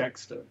bit of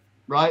Dexter,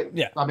 right?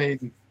 Yeah. I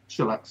mean,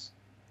 chillax.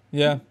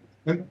 Yeah.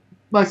 And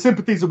my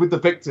sympathies are with the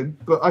victim,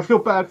 but I feel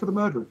bad for the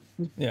murderer.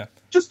 Yeah.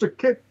 Just a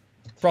kid.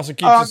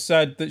 Prosecutors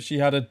said that she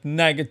had a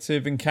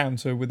negative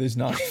encounter with his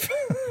knife.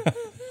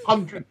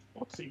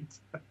 114.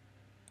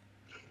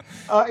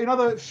 In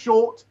other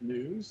short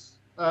news,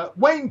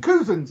 Wayne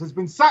Couzens has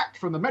been sacked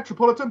from the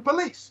Metropolitan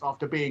Police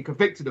after being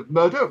convicted of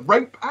murder,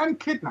 rape, and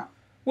kidnap.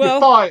 Well,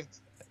 you're fired.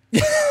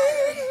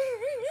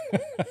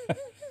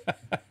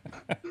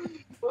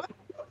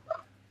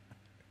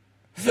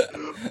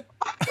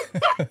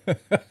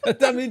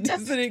 I mean,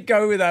 doesn't it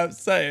go without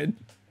saying?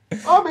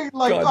 I mean,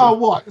 like, God.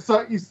 What?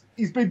 So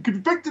he's been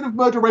convicted of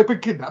murder, rape,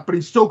 and kidnap, but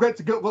he's still got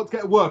to get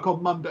to work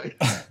on Monday.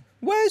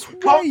 Where's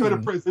Wayne? Can't go to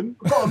prison.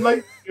 Got a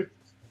late shift.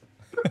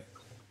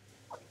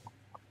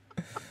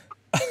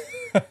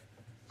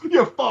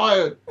 You're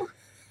fired.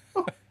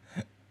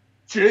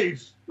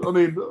 Jeez. I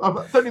mean,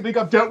 I don't think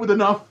I've dealt with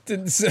enough.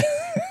 Didn't say.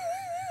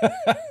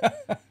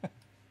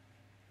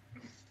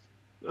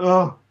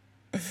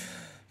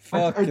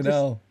 Fucking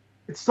hell.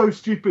 It's so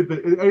stupid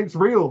that it's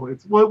real.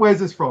 Where's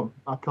this from?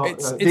 I can't.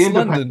 It's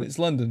London. It's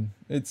London.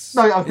 It's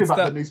no. I was thinking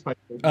about the newspaper.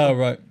 Oh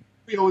right.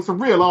 It's a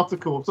real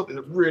article of something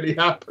that really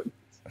happened.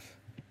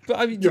 But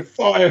I mean, you're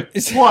fired.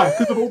 Why?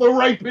 Because of all the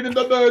raping and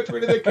the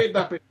murdering and the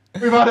kidnapping.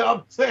 We've had it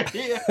up to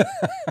here.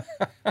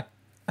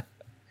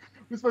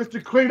 We're supposed to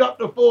clean up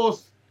the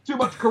force. Too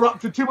much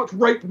corruption. Too much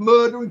rape,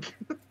 murder, and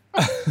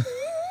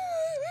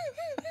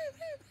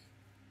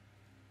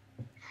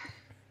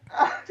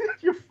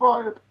you're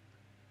fired.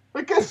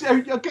 I guess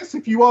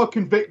if you are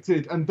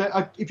convicted, and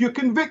if you're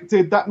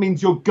convicted, that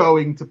means you're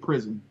going to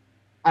prison.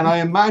 And I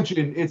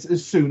imagine it's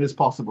as soon as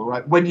possible,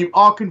 right? When you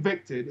are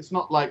convicted, it's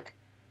not like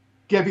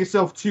give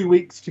yourself 2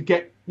 weeks to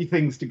get your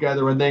things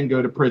together and then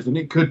go to prison.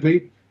 It could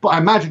be, but I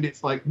imagine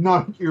it's like,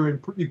 no, you're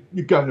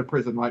going to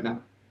prison right now.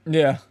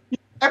 Yeah.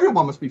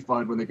 Everyone must be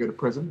fined when they go to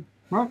prison,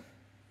 right?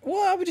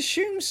 Well, I would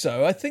assume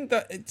so. I think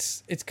that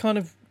it's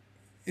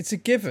a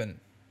given.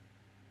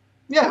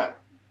 Yeah.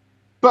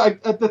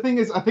 But the thing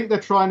is, I think they're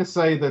trying to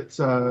say that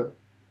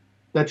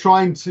they're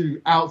trying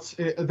to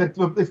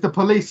it's the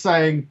police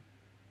saying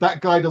that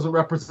guy doesn't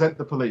represent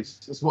the police.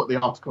 That's what the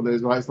article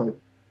is, right? It's like,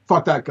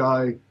 fuck that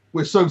guy.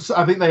 I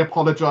think they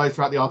apologize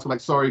throughout the article, like,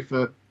 sorry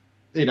for,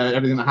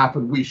 everything that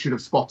happened. We should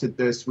have spotted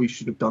this. We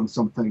should have done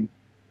something.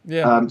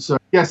 Yeah. So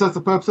yes, that's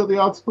the purpose of the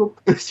article.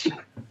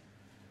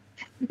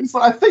 It's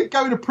like, I think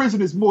going to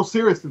prison is more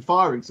serious than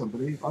firing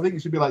somebody. I think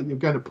it should be like, you're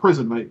going to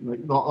prison, mate.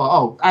 Like,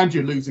 not, and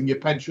you're losing your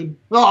pension.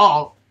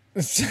 Oh!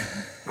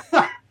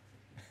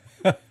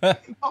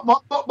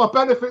 not my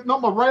benefit,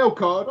 not my rail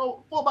card.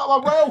 Oh, what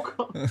about my rail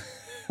card?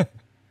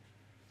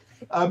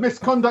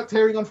 Misconduct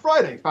hearing on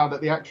Friday found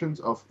that the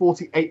actions of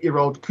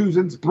 48-year-old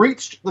Couzens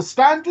breached the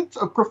standards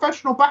of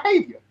professional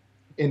behaviour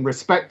in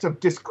respect of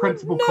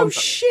discreditable conduct.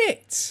 No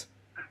shit!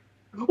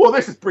 Well,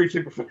 this is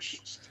breaching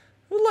professional.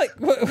 Like,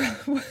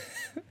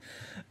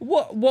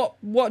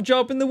 what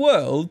job in the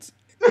world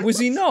was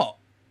he not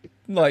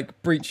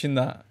like breaching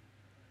that?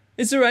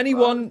 Is there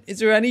anyone? Is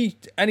there any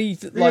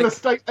real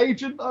estate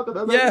agent? I don't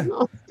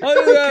know.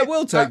 Yeah,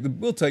 we'll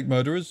take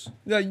murderers.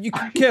 Yeah, you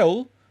can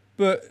kill,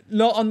 but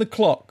not on the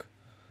clock.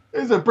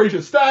 It's a breach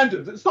of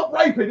standards. It's not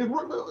raping.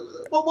 What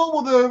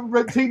will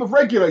the team of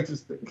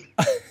regulators think?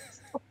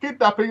 Stop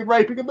kidnapping and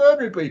raping and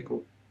murdering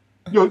people.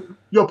 You're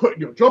putting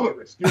your job at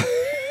risk. This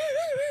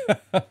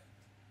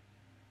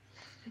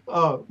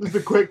is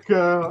a quick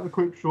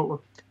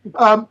short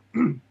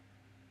one.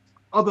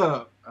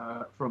 Other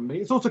from me.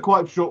 It's also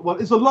quite a short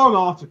one. It's a long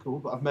article,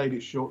 but I've made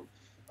it short.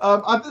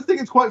 I just think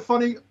it's quite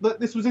funny that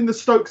this was in the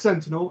Stoke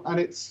Sentinel,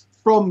 and it's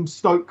from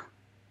Stoke.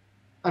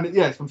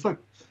 It's from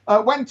Stoke.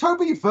 When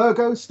Toby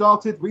Virgo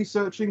started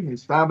researching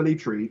his family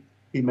tree,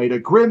 he made a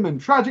grim and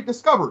tragic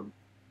discovery.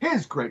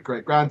 His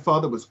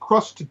great-great-grandfather was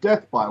crushed to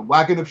death by a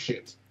wagon of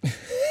shit.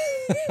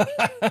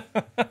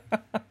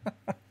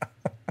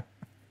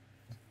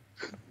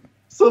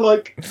 So,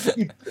 like,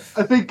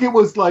 I think it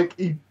was like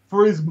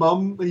for his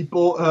mum, he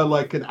bought her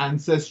like an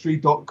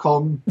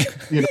Ancestry.com,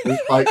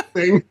 like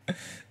thing.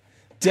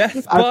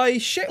 Death by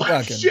shit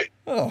wagon. Shit.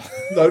 Oh,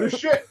 load of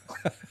shit.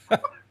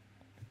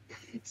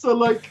 So,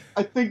 like,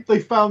 I think they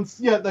found,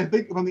 they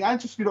think from the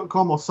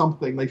Ancestry.com or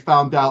something, they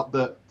found out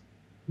that,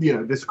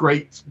 this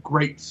great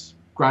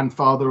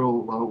grandfather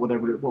or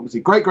whatever, what was he?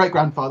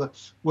 Great-great-grandfather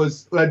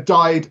was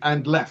died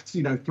and left,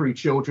 3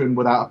 children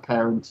without a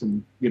parent,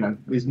 and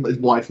his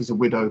wife is a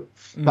widow,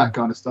 that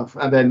kind of stuff.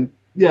 And then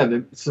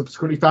they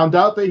subsequently found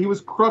out that he was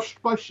crushed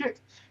by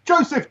shit.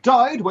 Joseph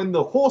died when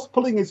the horse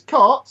pulling his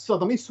cart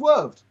suddenly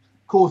swerved,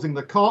 causing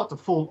the cart to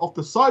fall off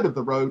the side of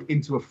the road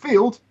into a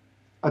field.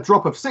 A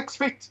drop of 6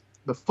 feet,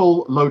 the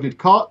full loaded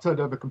cart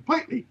turned over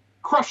completely,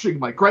 crushing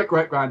my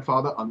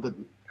great-great-grandfather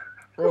underneath.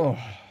 Oh.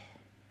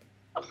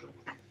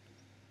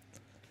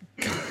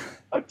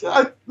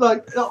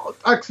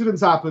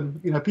 accidents happen.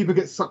 You know, people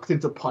get sucked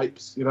into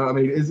pipes. You know what I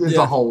mean? It's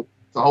a whole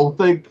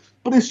thing.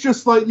 But it's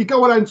just like you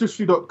go on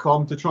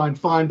Ancestry.com to try and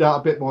find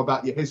out a bit more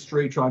about your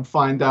history, try and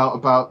find out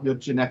about your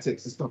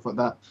genetics and stuff like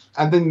that.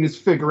 And then you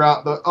just figure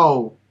out that,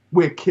 oh,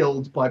 we're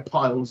killed by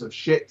piles of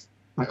shit.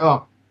 Like,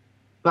 oh,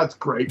 that's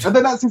great. And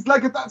then that's his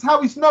legacy. That's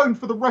how he's known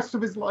for the rest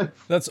of his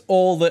life. That's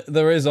all that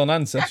there is on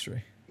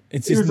Ancestry.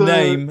 It's his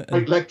name.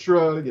 A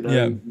lecturer, you know.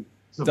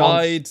 Yeah.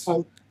 Died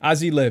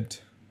as he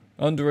lived,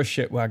 under a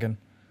shit wagon.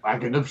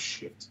 Wagon of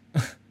shit.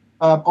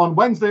 On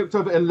Wednesday,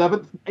 October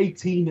 11th,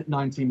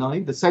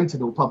 1899, the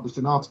Sentinel published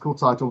an article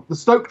titled "The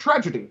Stoke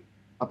Tragedy"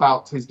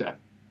 about his death.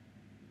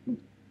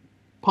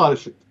 Pile of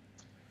shit.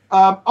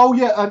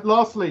 And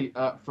lastly,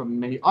 from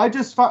me, I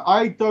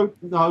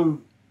don't know.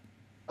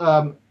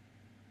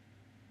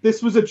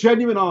 This was a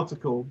genuine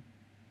article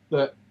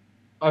that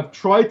I've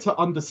tried to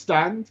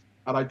understand,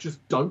 and I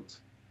just don't.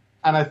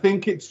 And I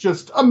think it's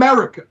just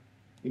America.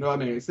 You know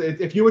what I mean?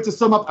 If you were to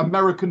sum up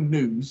American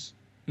news,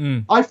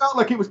 I felt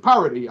like it was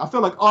parody. I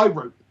felt like I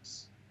wrote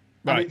this.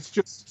 Right.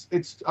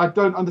 And I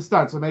don't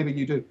understand, so maybe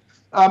you do.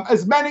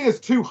 As many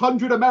as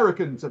 200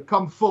 Americans have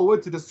come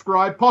forward to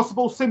describe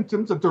possible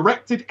symptoms of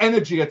directed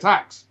energy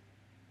attacks.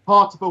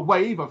 Part of a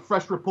wave of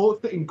fresh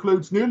reports that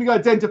includes newly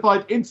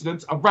identified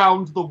incidents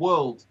around the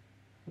world.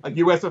 A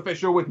US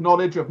official with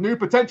knowledge of new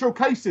potential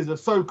cases of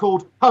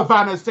so-called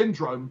Havana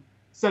syndrome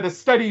said a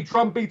steady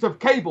drumbeat of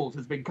cables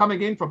has been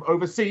coming in from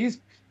overseas,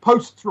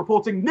 posts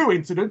reporting new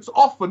incidents,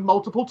 often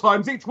multiple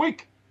times each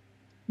week.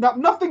 Now,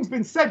 nothing's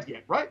been said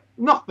yet, right?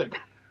 Nothing.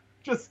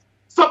 Just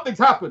something's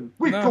happened.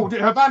 We've called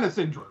it Havana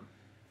syndrome.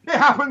 It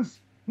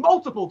happens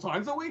multiple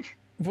times a week.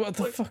 What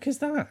the fuck is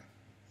that?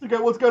 Okay,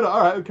 what's going on?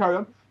 All right, carry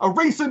on. A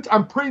recent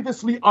and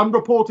previously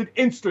unreported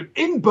incident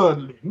in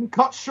Berlin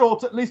cut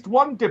short at least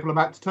one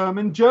diplomat's term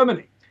in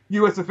Germany.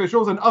 US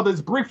officials and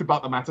others briefed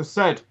about the matter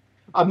said.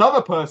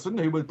 Another person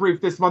who was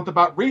briefed this month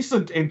about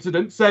recent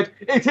incidents said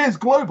it is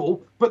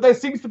global, but there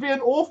seems to be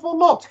an awful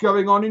lot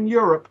going on in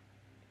Europe.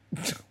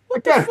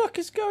 What the fuck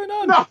is going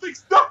on?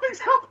 Nothing's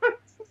happened.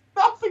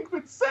 Nothing's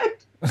been said.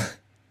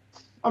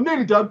 I'm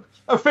nearly done.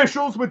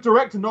 Officials with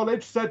direct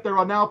knowledge said there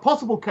are now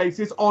possible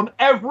cases on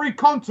every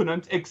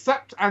continent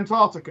except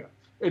Antarctica.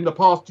 In the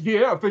past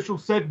year,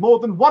 officials said more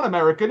than one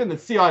American in the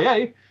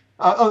CIA,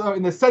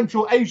 in the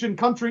Central Asian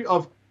country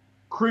of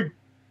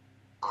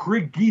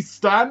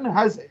Kyrgyzstan,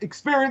 has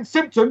experienced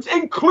symptoms,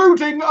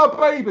 including a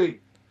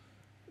baby.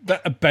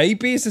 That a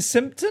baby is a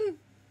symptom?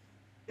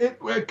 It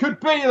could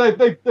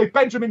be. They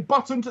Benjamin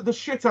Buttoned the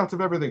shit out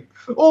of everything.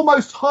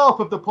 Almost half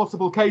of the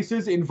possible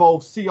cases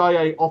involve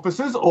CIA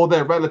officers or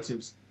their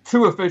relatives.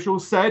 Two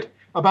officials said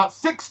about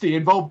 60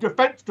 involve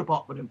Defense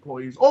Department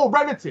employees or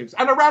relatives,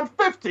 and around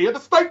 50 at the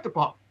State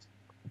Department.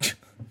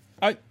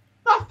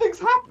 Nothing's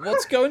happened.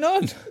 What's going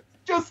on?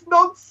 Just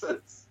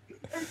nonsense.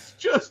 It's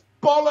just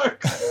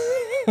bollocks.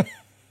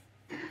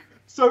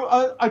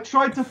 So I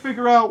tried to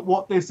figure out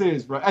what this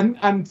is, right?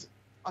 And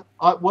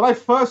when I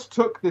first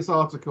took this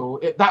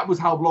article, that was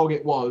how long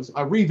it was.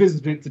 I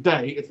revisited it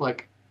today. It's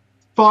like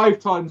 5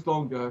 times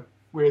longer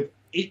with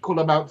equal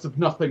amounts of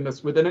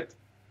nothingness within it.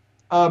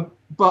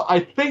 But I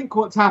think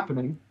what's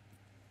happening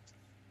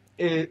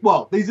is,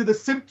 these are the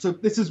symptoms.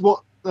 This is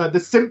what the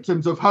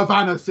symptoms of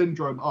Havana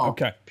syndrome are.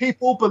 Okay.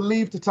 People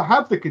believed to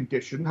have the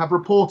condition have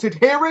reported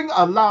hearing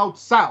a loud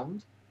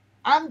sound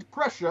and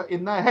pressure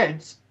in their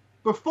heads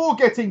before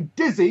getting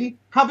dizzy,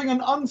 having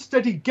an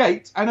unsteady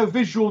gait, and a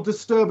visual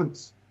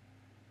disturbance.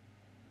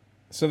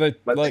 So they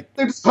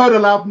just heard a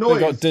loud noise. They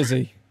got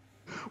dizzy.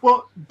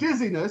 Well,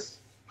 dizziness.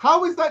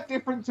 How is that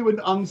different to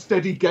an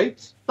unsteady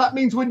gait? That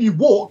means when you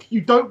walk, you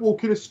don't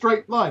walk in a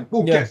straight line.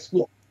 Well, guess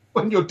what?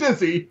 When you're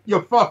dizzy,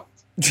 you're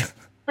fucked.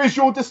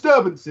 Visual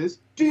disturbances.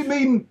 Do you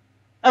mean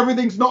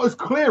everything's not as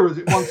clear as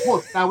it once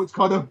was? Now it's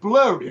kind of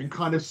blurry and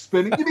kind of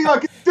spinning. You mean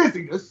like it's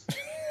dizziness?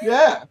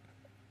 Yeah.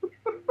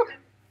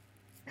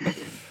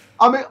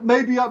 I mean,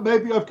 maybe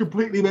I've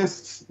completely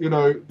missed,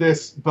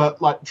 this,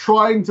 but like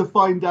trying to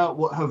find out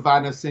what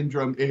Havana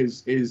syndrome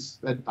is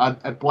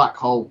a black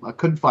hole. I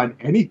couldn't find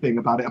anything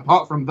about it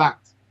apart from that.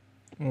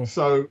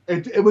 So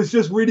it was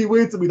just really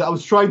weird to me that I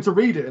was trying to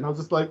read it and I was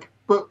just like,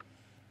 but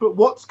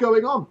what's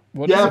going on?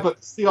 But the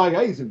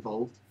CIA's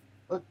involved.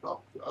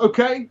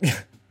 Okay.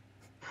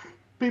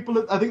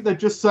 People, I think they're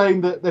just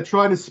saying that they're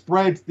trying to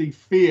spread the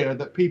fear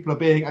that people are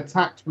being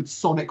attacked with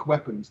sonic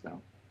weapons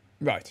now.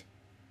 Right.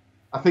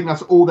 I think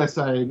that's all they're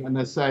saying, and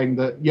they're saying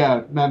that,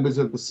 members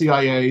of the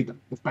CIA, the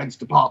Defense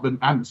Department,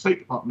 and the State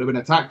Department have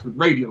been attacked with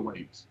radio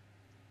waves.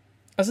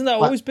 Hasn't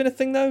that always been a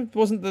thing, though?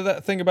 Wasn't there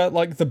that thing about,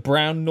 like, the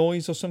brown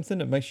noise or something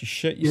that makes you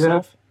shit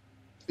yourself?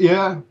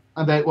 Yeah,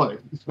 and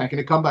it's making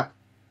a comeback.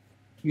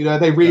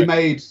 They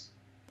remade,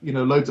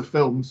 loads of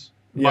films.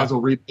 Might as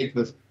well remake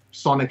the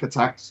sonic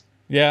attacks.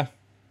 Yeah.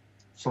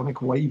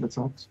 Sonic wave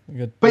attacks.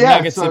 But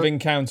negative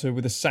encounter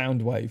with a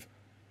sound wave.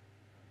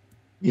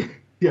 Yeah.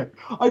 Yeah,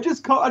 I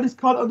just can't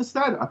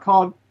understand it. I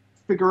can't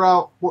figure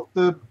out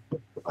and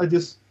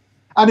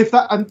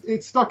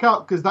it stuck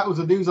out because that was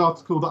a news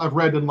article that I've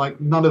read and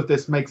like none of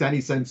this makes any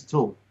sense at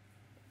all.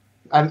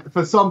 And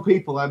for some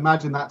people, I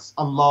imagine that's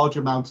a large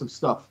amount of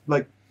stuff,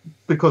 like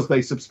because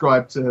they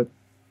subscribe to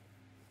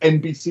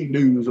NBC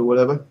News or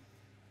whatever.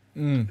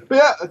 But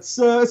yeah,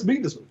 it's me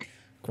this week.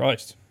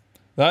 Christ,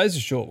 that is a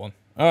short one.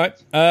 All right.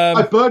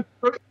 I burned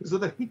through it because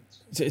of the heat.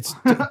 It's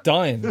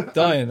dying.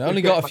 I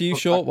only got a few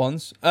short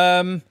ones.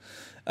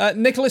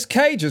 Nicolas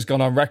Cage has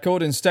gone on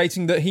record in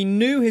stating that he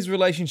knew his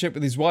relationship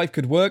with his wife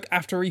could work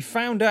after he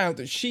found out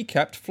that she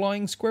kept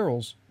flying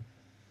squirrels.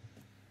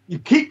 You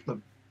keep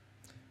them?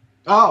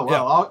 Oh,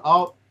 well, Yeah.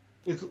 I'll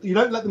you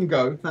don't let them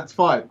go. That's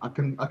fine. I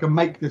can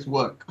make this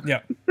work.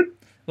 Yeah.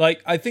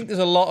 Like, I think there's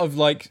a lot of,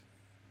 like,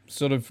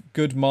 sort of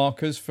good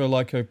markers for,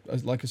 like,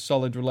 a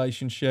solid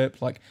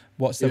relationship. Like,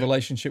 what's their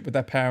relationship with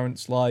their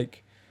parents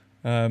like?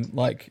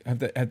 Like, are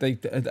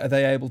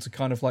they able to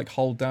kind of like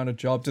hold down a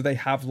job? Do they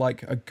have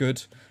like a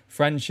good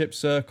friendship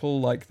circle?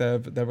 Like their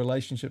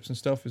relationships and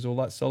stuff, is all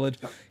that solid?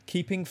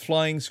 Keeping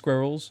flying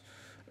squirrels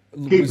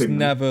was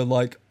never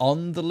like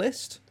on the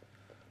list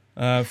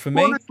for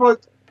me. Well, it's like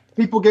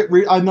people get.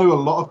 I know a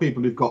lot of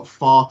people who've got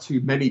far too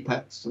many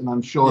pets, and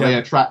I'm sure they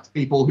attract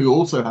people who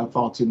also have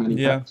far too many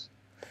pets.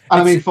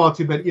 I mean, far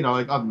too many. You know,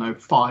 like I don't know,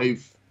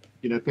 5.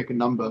 You know, pick a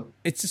number.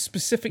 It's a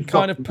specific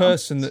kind of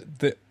person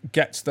that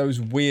gets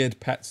those weird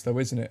pets, though,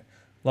 isn't it?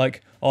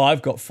 Like, oh,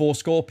 I've got 4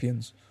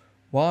 scorpions.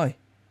 Why?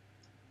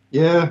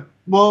 Yeah.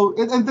 Well,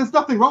 and there's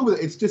nothing wrong with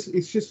it. It's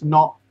just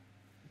not.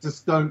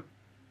 Just don't.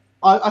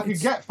 I could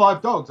get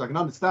 5 dogs. I can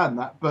understand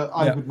that, but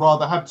I would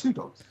rather have 2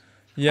 dogs.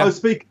 Yeah. I was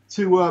speaking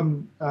to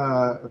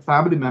a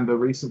family member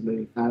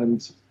recently,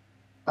 and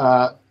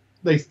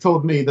they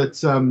told me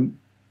that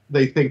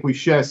they think we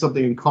share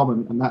something in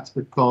common, and that's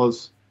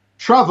because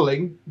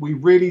traveling, we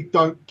really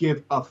don't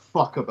give a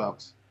fuck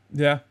about.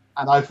 Yeah.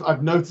 And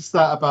I've noticed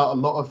that about a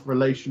lot of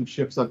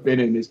relationships I've been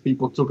in, is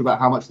people talk about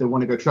how much they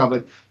want to go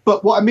traveling.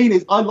 But what I mean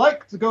is, I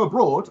like to go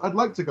abroad. I'd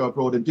like to go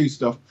abroad and do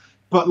stuff.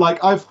 But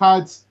like I've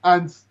had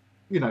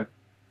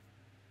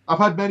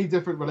many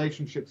different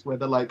relationships where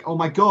they're like, oh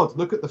my God,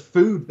 look at the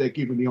food they're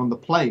giving me on the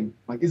plane.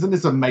 Like, isn't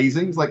this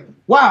amazing? It's like,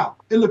 wow,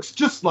 it looks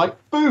just like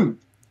food.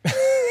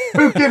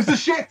 Who gives a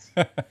shit?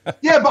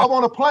 Yeah, but I'm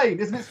on a plane.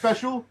 Isn't it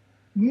special?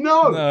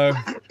 No.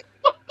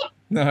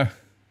 No.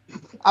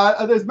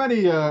 There's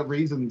many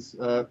reasons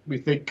we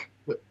think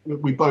that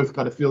we both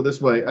kind of feel this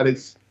way, and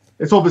it's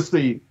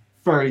obviously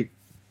very,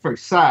 very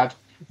sad.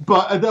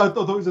 But I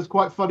thought it was just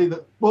quite funny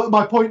that. Well,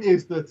 my point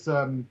is that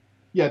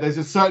there's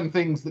just certain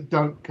things that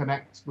don't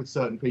connect with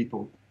certain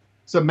people.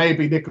 So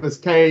maybe Nicolas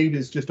Cage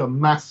is just a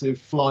massive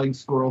flying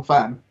squirrel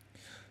fan.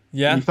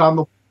 Yeah. He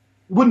found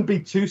wouldn't be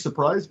too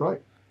surprised,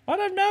 right? I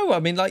don't know. I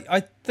mean, like,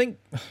 I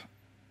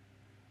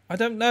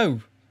don't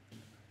know.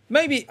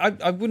 Maybe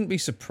I wouldn't be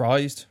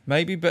surprised,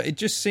 maybe, but it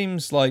just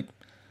seems like...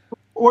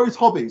 Or his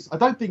hobbies. I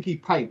don't think he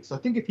paints. I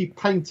think if he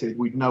painted,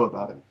 we'd know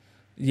about it.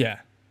 Yeah,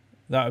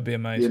 that would be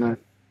amazing. You know,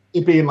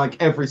 it'd be in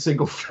like every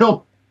single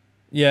film.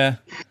 Yeah.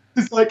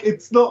 It's like,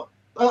 it's not...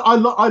 I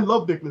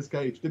love Nicolas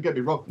Cage, don't get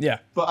me wrong. Yeah.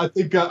 But I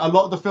think a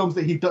lot of the films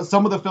that he does,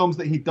 some of the films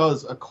that he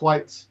does are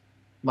quite,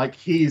 like,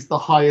 he's the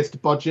highest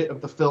budget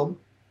of the film.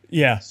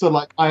 Yeah. So,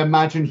 like, I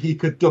imagine he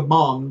could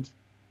demand,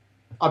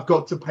 I've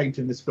got to paint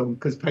in this film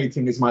because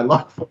painting is my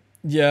life.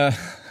 Yeah.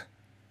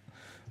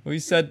 We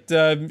said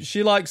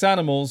she likes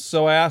animals,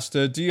 so I asked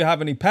her, do you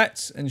have any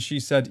pets? And she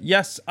said,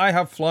 yes, I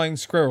have flying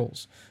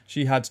squirrels.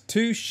 She had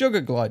 2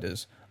 sugar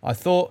gliders. I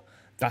thought,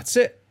 that's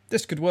it.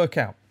 This could work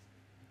out.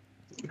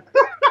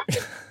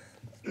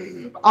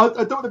 I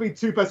don't want to be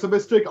too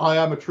pessimistic. I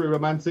am a true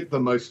romantic, the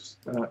most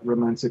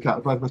romantic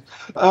out of us.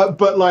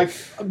 But like,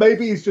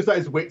 maybe he's just at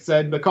his wit's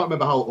end. I can't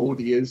remember how old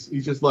he is.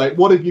 He's just like,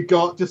 what have you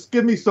got? Just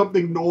give me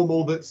something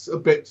normal that's a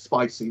bit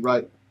spicy,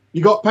 right?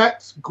 You got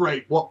pets?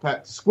 Great. What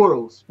pets?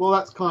 Squirrels. Well,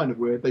 that's kind of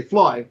weird. They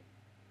fly.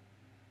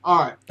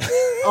 All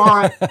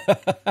right.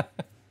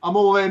 I'm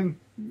all in.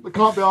 I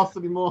can't be asked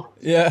anymore.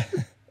 Yeah.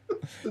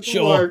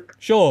 Sure.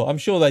 I'm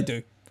sure they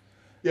do.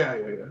 Yeah.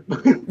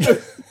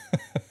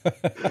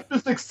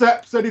 Just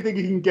accepts anything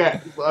he can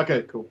get. Like,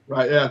 okay, cool.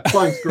 Right, yeah.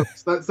 Flying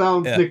squirrels. That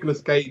sounds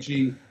Nicolas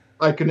Cagey.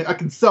 I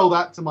can sell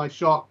that to my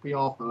shark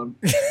PR firm.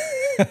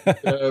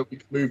 We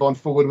can move on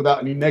forward without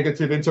any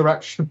negative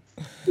interaction.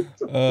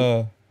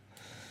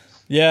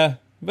 Yeah,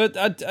 but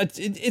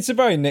it's a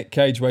very Nick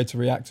Cage way to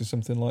react to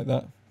something like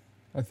that,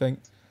 I think.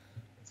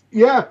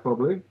 Yeah,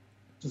 probably.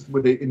 Just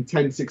with the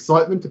intense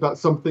excitement about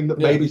something that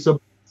maybe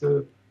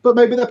but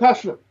maybe they're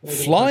passionate.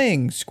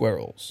 Flying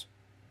squirrels.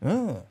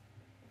 Oh.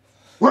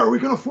 Where are we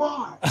going to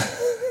fly?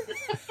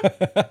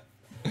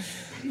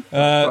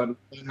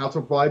 How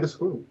to fly the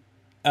squirrel.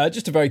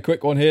 Just a very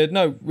quick one here.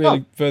 No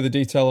really further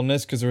detail on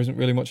this because there isn't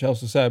really much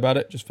else to say about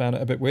it. Just found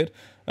it a bit weird.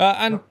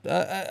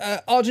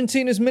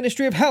 Argentina's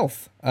Ministry of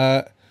Health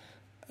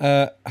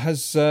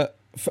has,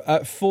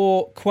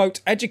 for,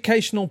 quote,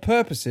 educational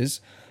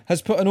purposes,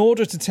 has put an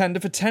order to tender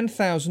for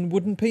 10,000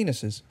 wooden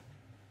penises.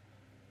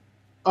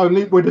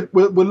 Only we're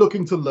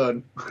looking to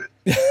learn.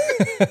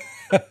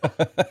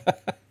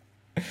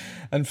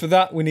 And for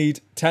that, we need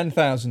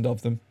 10,000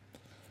 of them.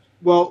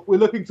 Well, we're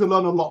looking to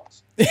learn a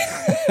lot.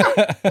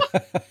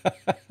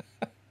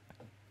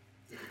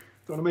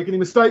 want to make any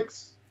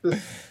mistakes.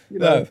 Just,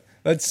 no,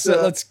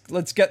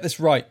 let's get this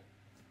right.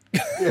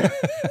 Yeah.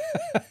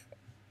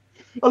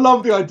 I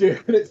love the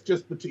idea that it's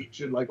just the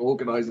teacher like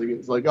organizing it.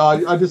 It's like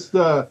I just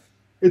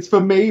it's for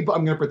me, but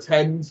I'm going to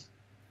pretend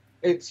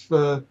it's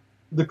for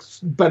the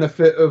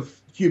benefit of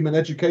human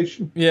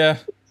education. Yeah.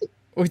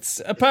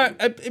 It's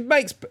apparent. It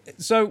makes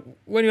so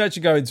when you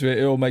actually go into it,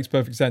 it all makes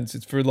perfect sense.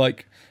 It's for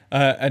like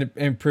an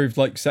improved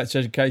like sex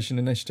education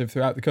initiative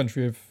throughout the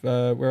country of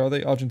where are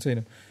they?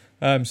 Argentina.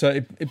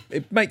 So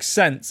it makes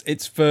sense.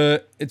 It's for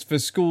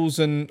schools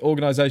and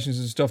organisations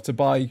and stuff to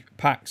buy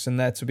packs, and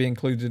they're to be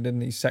included in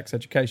these sex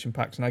education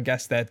packs. And I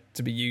guess they're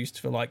to be used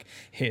for like,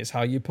 here's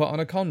how you put on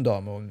a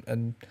condom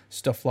and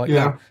stuff like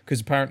that.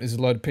 Because apparently there's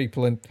a load of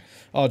people in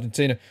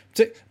Argentina,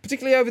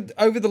 particularly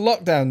over the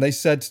lockdown. They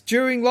said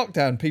during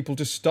lockdown people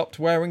just stopped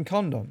wearing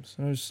condoms,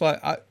 and I was just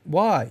like,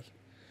 why?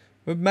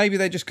 Well, maybe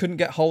they just couldn't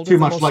get hold of them. Too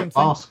much like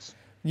masks.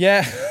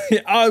 Yeah,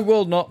 I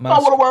will not mask.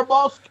 I want to wear a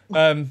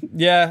mask.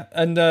 Yeah,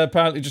 and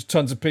apparently just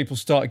tons of people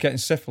started getting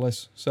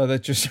syphilis, so they're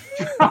just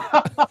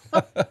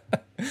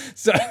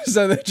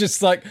so they're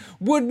just like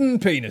wooden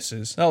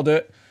penises. I'll do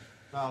it.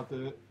 I'll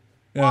do it.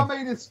 Yeah. Well, I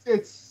mean,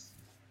 it's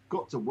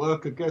got to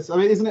work, I guess. I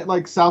mean, isn't it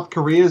like South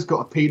Korea's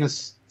got a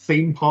penis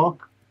theme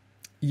park?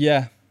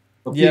 Yeah.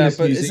 Yeah,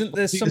 but isn't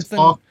there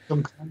something?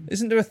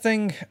 Isn't there a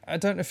thing? I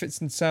don't know if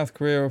it's in South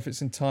Korea or if it's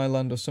in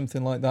Thailand or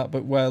something like that.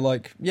 But where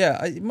like,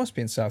 yeah, it must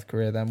be in South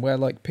Korea then, where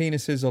like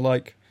penises are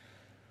like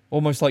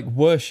almost like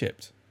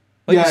worshipped.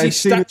 Like you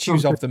see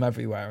statues of them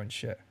everywhere and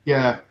shit.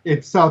 Yeah,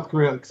 it's South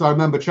Korea because I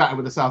remember chatting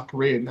with a South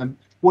Korean, and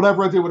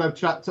whatever I do when I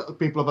chat to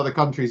people of other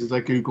countries is I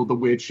Google the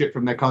weird shit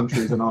from their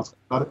countries and ask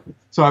about it.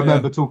 So I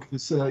remember talking to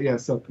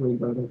South Korean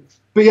about it.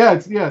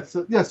 But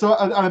so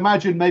I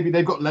imagine maybe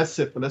they've got less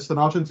syphilis than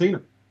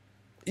Argentina.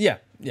 Yeah.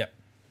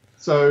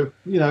 So,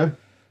 the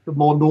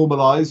more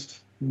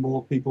normalised, the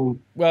more people...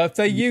 Well, if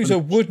they use a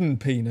wooden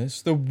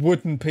penis, the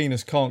wooden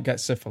penis can't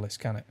get syphilis,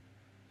 can it?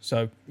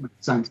 So,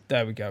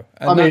 there we go.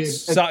 And that's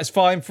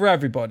satisfying for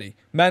everybody.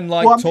 Men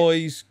like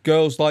toys,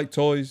 girls like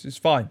toys, it's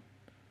fine.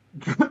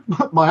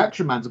 My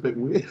Action Man's a bit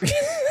weird.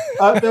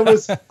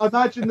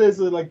 Imagine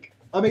there's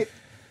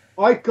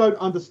I don't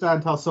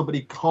understand how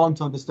somebody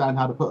can't understand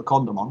how to put a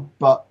condom on,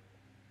 but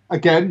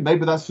again,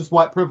 maybe that's just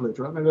white privilege,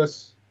 right? Maybe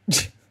that's...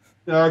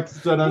 Well,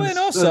 in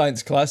our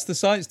science class, the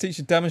science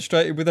teacher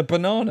demonstrated with a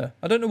banana.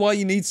 I don't know why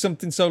you need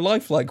something so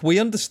lifelike. We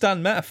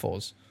understand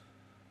metaphors.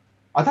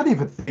 I don't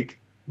even think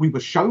we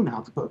were shown how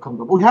to put a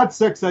condom. We had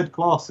sex ed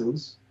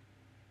classes,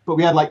 but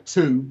we had like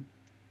 2, and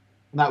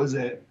that was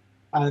it.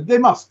 And they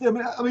must. I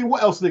mean,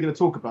 what else are they going to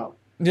talk about?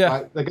 Yeah,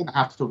 right? They're going to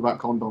have to talk about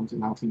condoms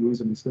and how to use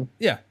them and stuff.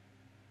 Yeah,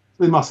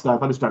 they must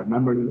have. I just don't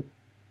remember anything.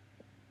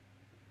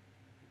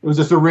 It was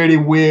just a really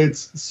weird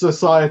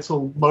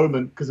societal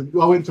moment because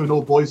I went to an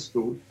all-boys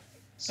school.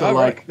 So,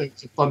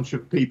 there's a bunch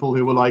of people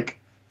who were like,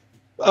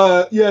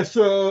 what do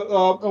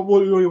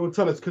you want to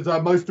tell us? Because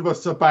most of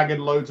us are banging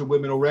loads of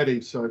women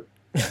already. So,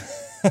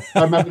 I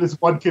remember this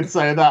one kid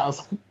saying that. I was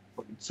like,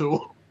 fucking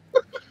tool.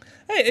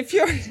 Hey,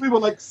 we were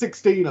like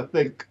 16, I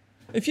think.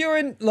 If you're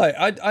in, like,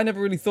 I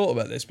never really thought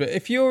about this, but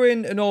if you're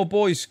in an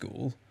all-boys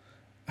school,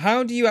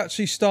 how do you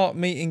actually start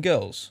meeting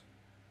girls?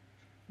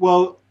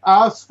 Well,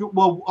 our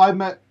school, I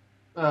met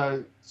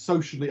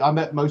socially, I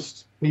met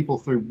most people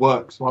through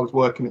work, so I was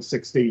working at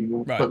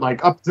 16. Right. But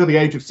like up to the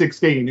age of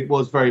 16, it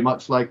was very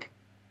much like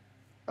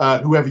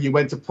whoever you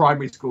went to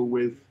primary school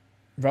with.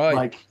 Right.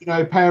 Like,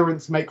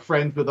 parents make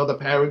friends with other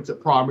parents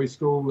at primary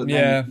school and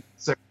then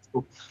secondary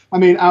school. I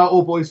mean, our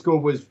all-boys school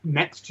was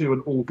next to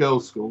an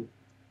all-girls school,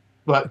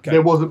 but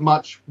there wasn't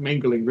much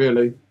mingling,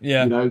 really.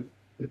 Yeah.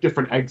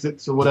 Different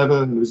exits or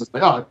whatever, and it was just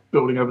like,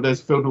 building over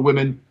there's filled with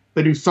women.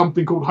 They do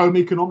something called home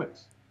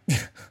economics. I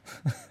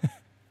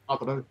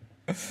don't know.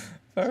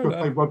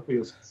 Play rugby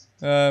or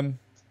something.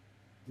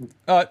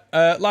 All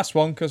right, last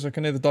one, because I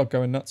can hear the dog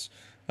going nuts.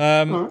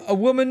 A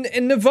woman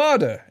in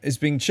Nevada is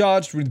being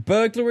charged with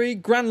burglary,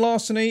 grand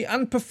larceny,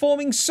 and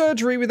performing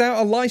surgery without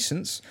a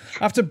license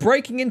after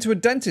breaking into a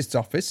dentist's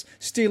office,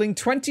 stealing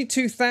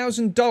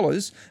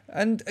 $22,000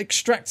 and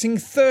extracting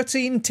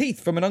 13 teeth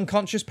from an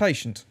unconscious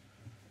patient.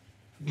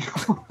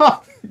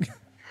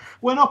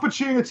 When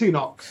opportunity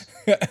knocks,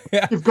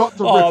 you've got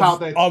to rip out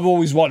their... I've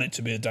always wanted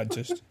to be a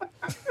dentist.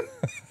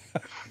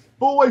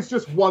 Always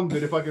just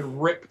wondered if I could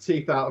rip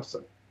teeth out of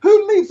some...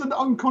 Who leaves an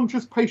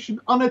unconscious patient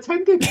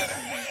unattended?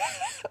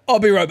 I'll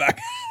be right back.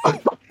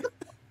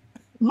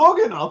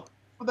 Long enough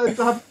for them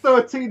to have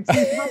 13 teeth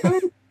in their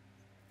bed?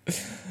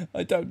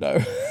 I don't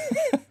know.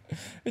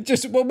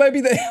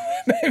 Maybe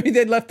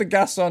they left the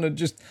gas on and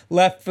just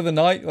left for the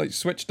night, like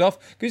switched off.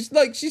 Because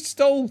like she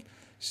stole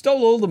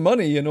all the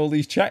money and all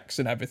these checks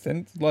and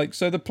everything. Like,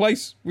 so the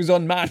place was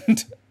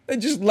unmanned. They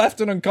just left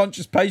an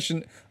unconscious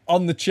patient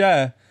on the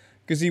chair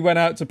because he went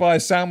out to buy a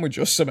sandwich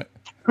or something.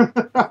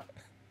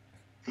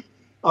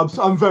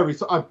 I'm very...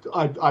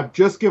 I've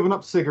just given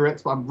up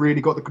cigarettes, but I've really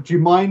got the... Do you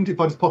mind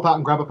if I just pop out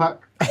and grab a pack?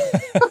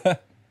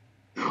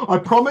 I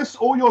promise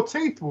all your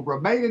teeth will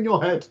remain in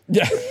your head.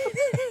 Yeah.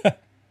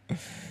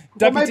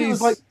 Or maybe it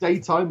was like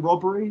daytime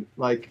robbery.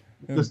 Like,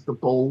 just the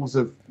balls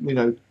of,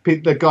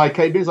 the guy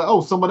came in, he's like,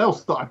 oh, someone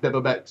else that I've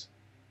never met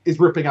is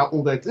ripping out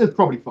all their... It's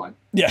probably fine.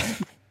 Yeah.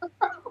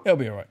 It'll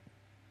be all right.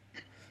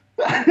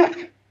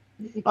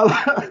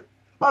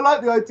 I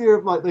like the idea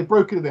of, like, they've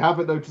broken in, they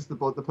haven't noticed the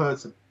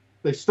person.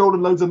 They've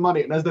stolen loads of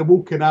money, and as they're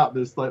walking out,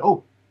 there's like,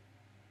 oh,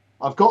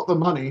 I've got the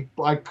money,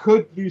 but I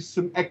could use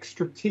some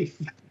extra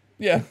teeth.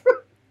 Yeah.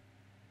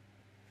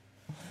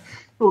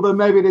 Although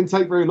maybe it didn't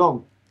take very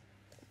long.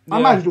 Yeah. I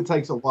imagine it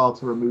takes a while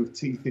to remove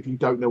teeth if you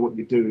don't know what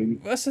you're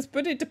doing.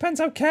 But it depends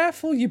how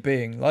careful you're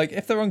being. Like,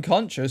 if they're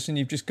unconscious and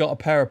you've just got a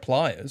pair of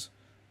pliers...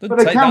 But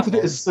they counted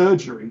it as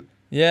surgery.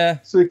 Yeah.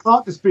 So it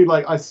can't just be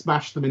like, I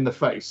smashed them in the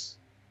face.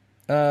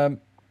 It'd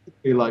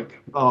be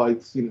like, oh,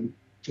 it's,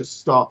 just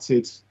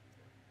started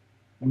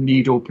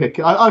needle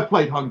picking. I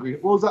played Hungry.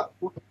 What was that?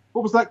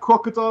 What was that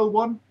crocodile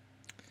one?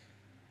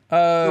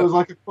 It was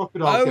like a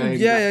crocodile game.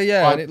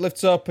 Yeah. And it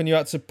lifts up and you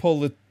had to pull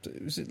the...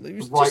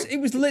 It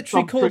was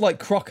literally called like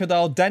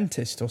Crocodile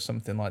Dentist or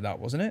something like that,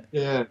 wasn't it?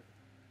 Yeah.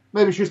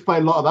 Maybe she just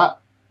played a lot of that.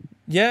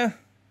 Yeah.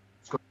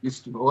 It's got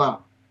used to all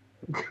that.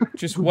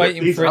 Just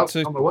waiting for it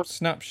to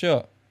snap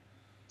shut.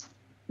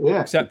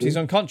 Yeah. Except he's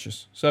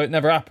unconscious, so it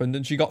never happened,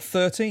 and she got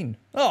 13.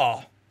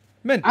 Oh,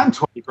 mint. And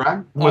 20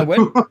 grand. I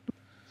win.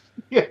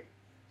 Yeah.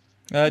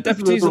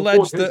 Deputies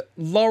allege that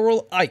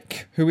Laurel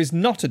Ike, who is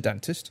not a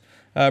dentist,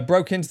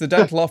 broke into the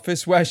dental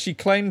office where she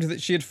claimed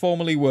that she had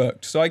formerly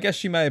worked. So I guess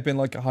she may have been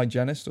like a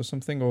hygienist or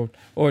something,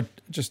 or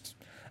just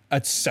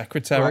a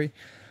secretary.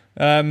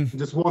 Right.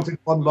 Just wanted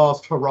one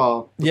last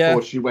hurrah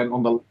before she went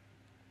on the...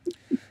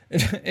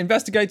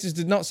 Investigators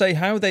did not say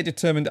how they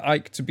determined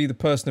Ike to be the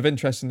person of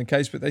interest in the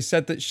case, but they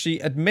said that she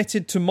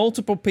admitted to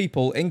multiple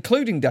people,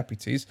 including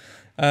deputies,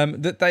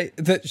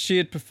 that she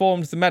had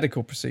performed the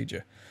medical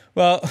procedure.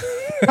 Well,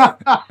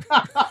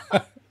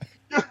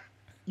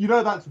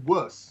 that's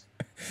worse,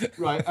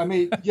 right? I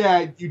mean,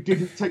 yeah, you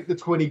didn't take the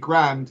 20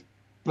 grand,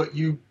 but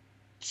you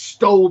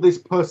stole this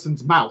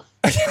person's mouth.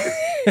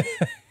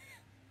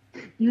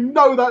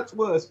 That's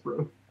worse,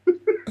 bro.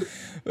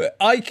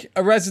 Ike,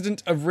 a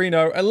resident of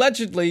Reno,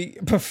 allegedly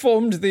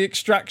performed the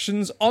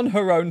extractions on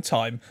her own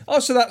time. Oh,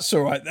 so that's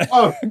all right then.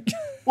 Oh,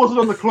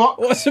 wasn't on the clock.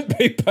 Wasn't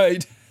being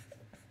paid.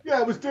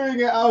 Yeah, it was doing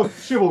it out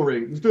of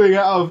chivalry. It was doing it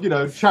out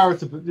of,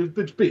 charitable.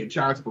 Being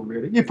charitable,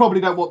 really. You probably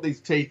don't want these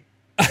teeth.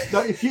 No,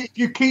 if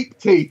you keep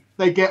teeth,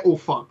 they get all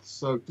fucked.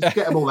 So just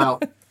get them all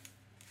out,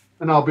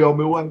 and I'll be on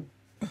my way.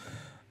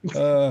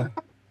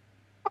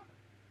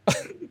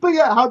 But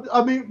yeah,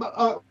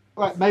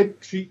 right, maybe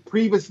she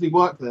previously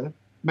worked there.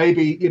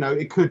 Maybe,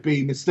 it could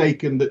be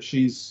mistaken that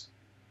she's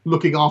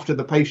looking after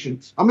the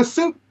patient. I'm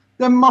assuming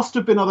there must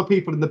have been other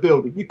people in the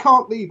building. You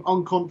can't leave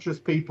unconscious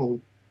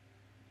people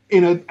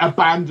in an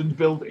abandoned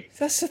building.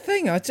 That's the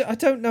thing. I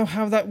don't know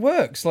how that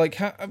works. Like,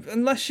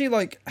 unless she,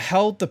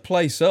 held the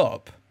place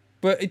up.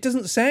 But it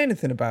doesn't say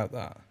anything about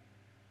that.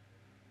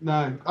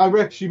 No. I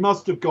reckon she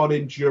must have gone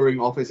in during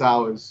office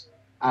hours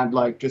and,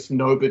 just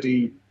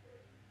nobody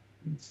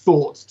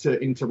thought to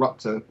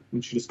interrupt her.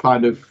 And she just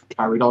kind of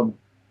carried on.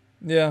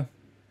 Yeah.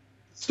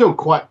 Still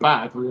quite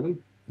bad, really.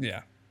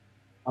 Yeah.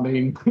 I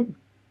mean,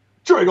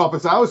 during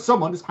office hours,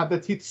 someone just had their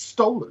teeth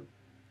stolen.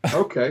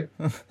 Okay.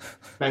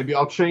 Maybe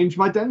I'll change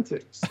my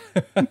dentist.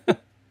 Yeah,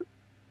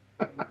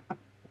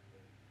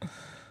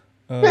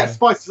 it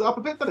spices it up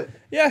a bit, doesn't it?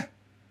 Yeah.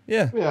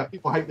 Yeah. Yeah,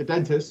 people hate the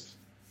dentist.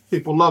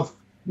 People love,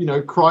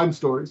 crime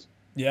stories.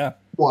 Yeah.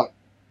 What?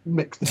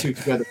 Mix the two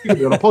together. You can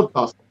be on a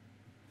podcast.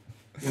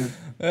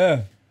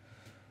 Yeah.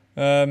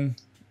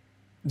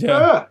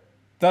 Yeah.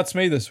 That's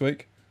me this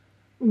week.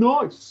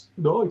 Nice.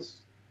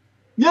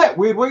 Yeah,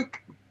 weird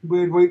week.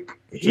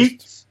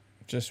 Heat.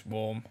 Just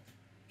warm.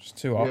 Just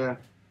too hot. Yeah.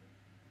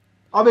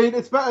 I mean,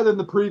 it's better than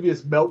the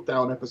previous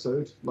meltdown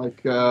episode.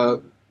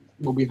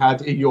 What we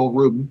had in your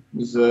room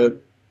was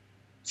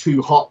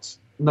too hot.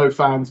 No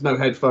fans, no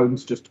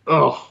headphones, just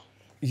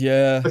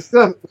Yeah. I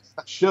still haven't washed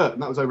that shirt,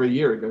 and that was over a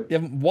year ago. You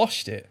haven't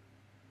washed it?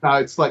 No,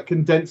 it's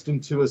condensed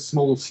into a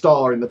small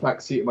star in the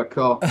back seat of my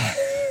car.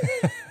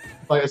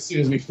 As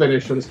soon as we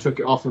finished, I just took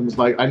it off and was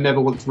like, I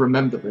never want to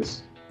remember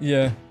this.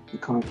 Yeah. You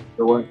can't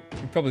go away.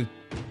 You probably...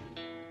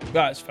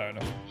 That's fair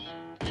enough.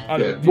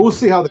 We'll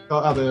see how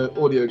the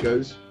audio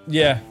goes.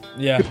 Yeah.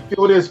 If the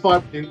audio's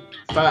fine with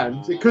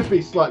fans, it could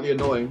be slightly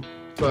annoying,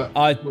 but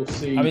we'll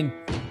see. I mean,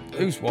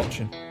 who's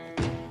watching?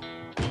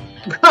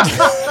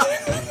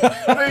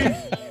 I mean,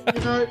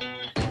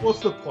 what's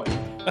the point?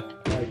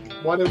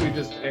 Why don't we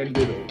just end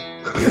it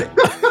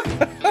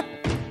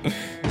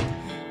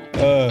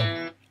all?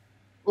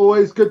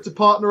 Always good to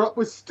partner up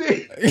with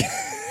Steve.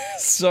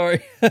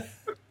 Sorry.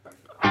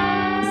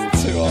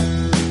 It's too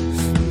hot.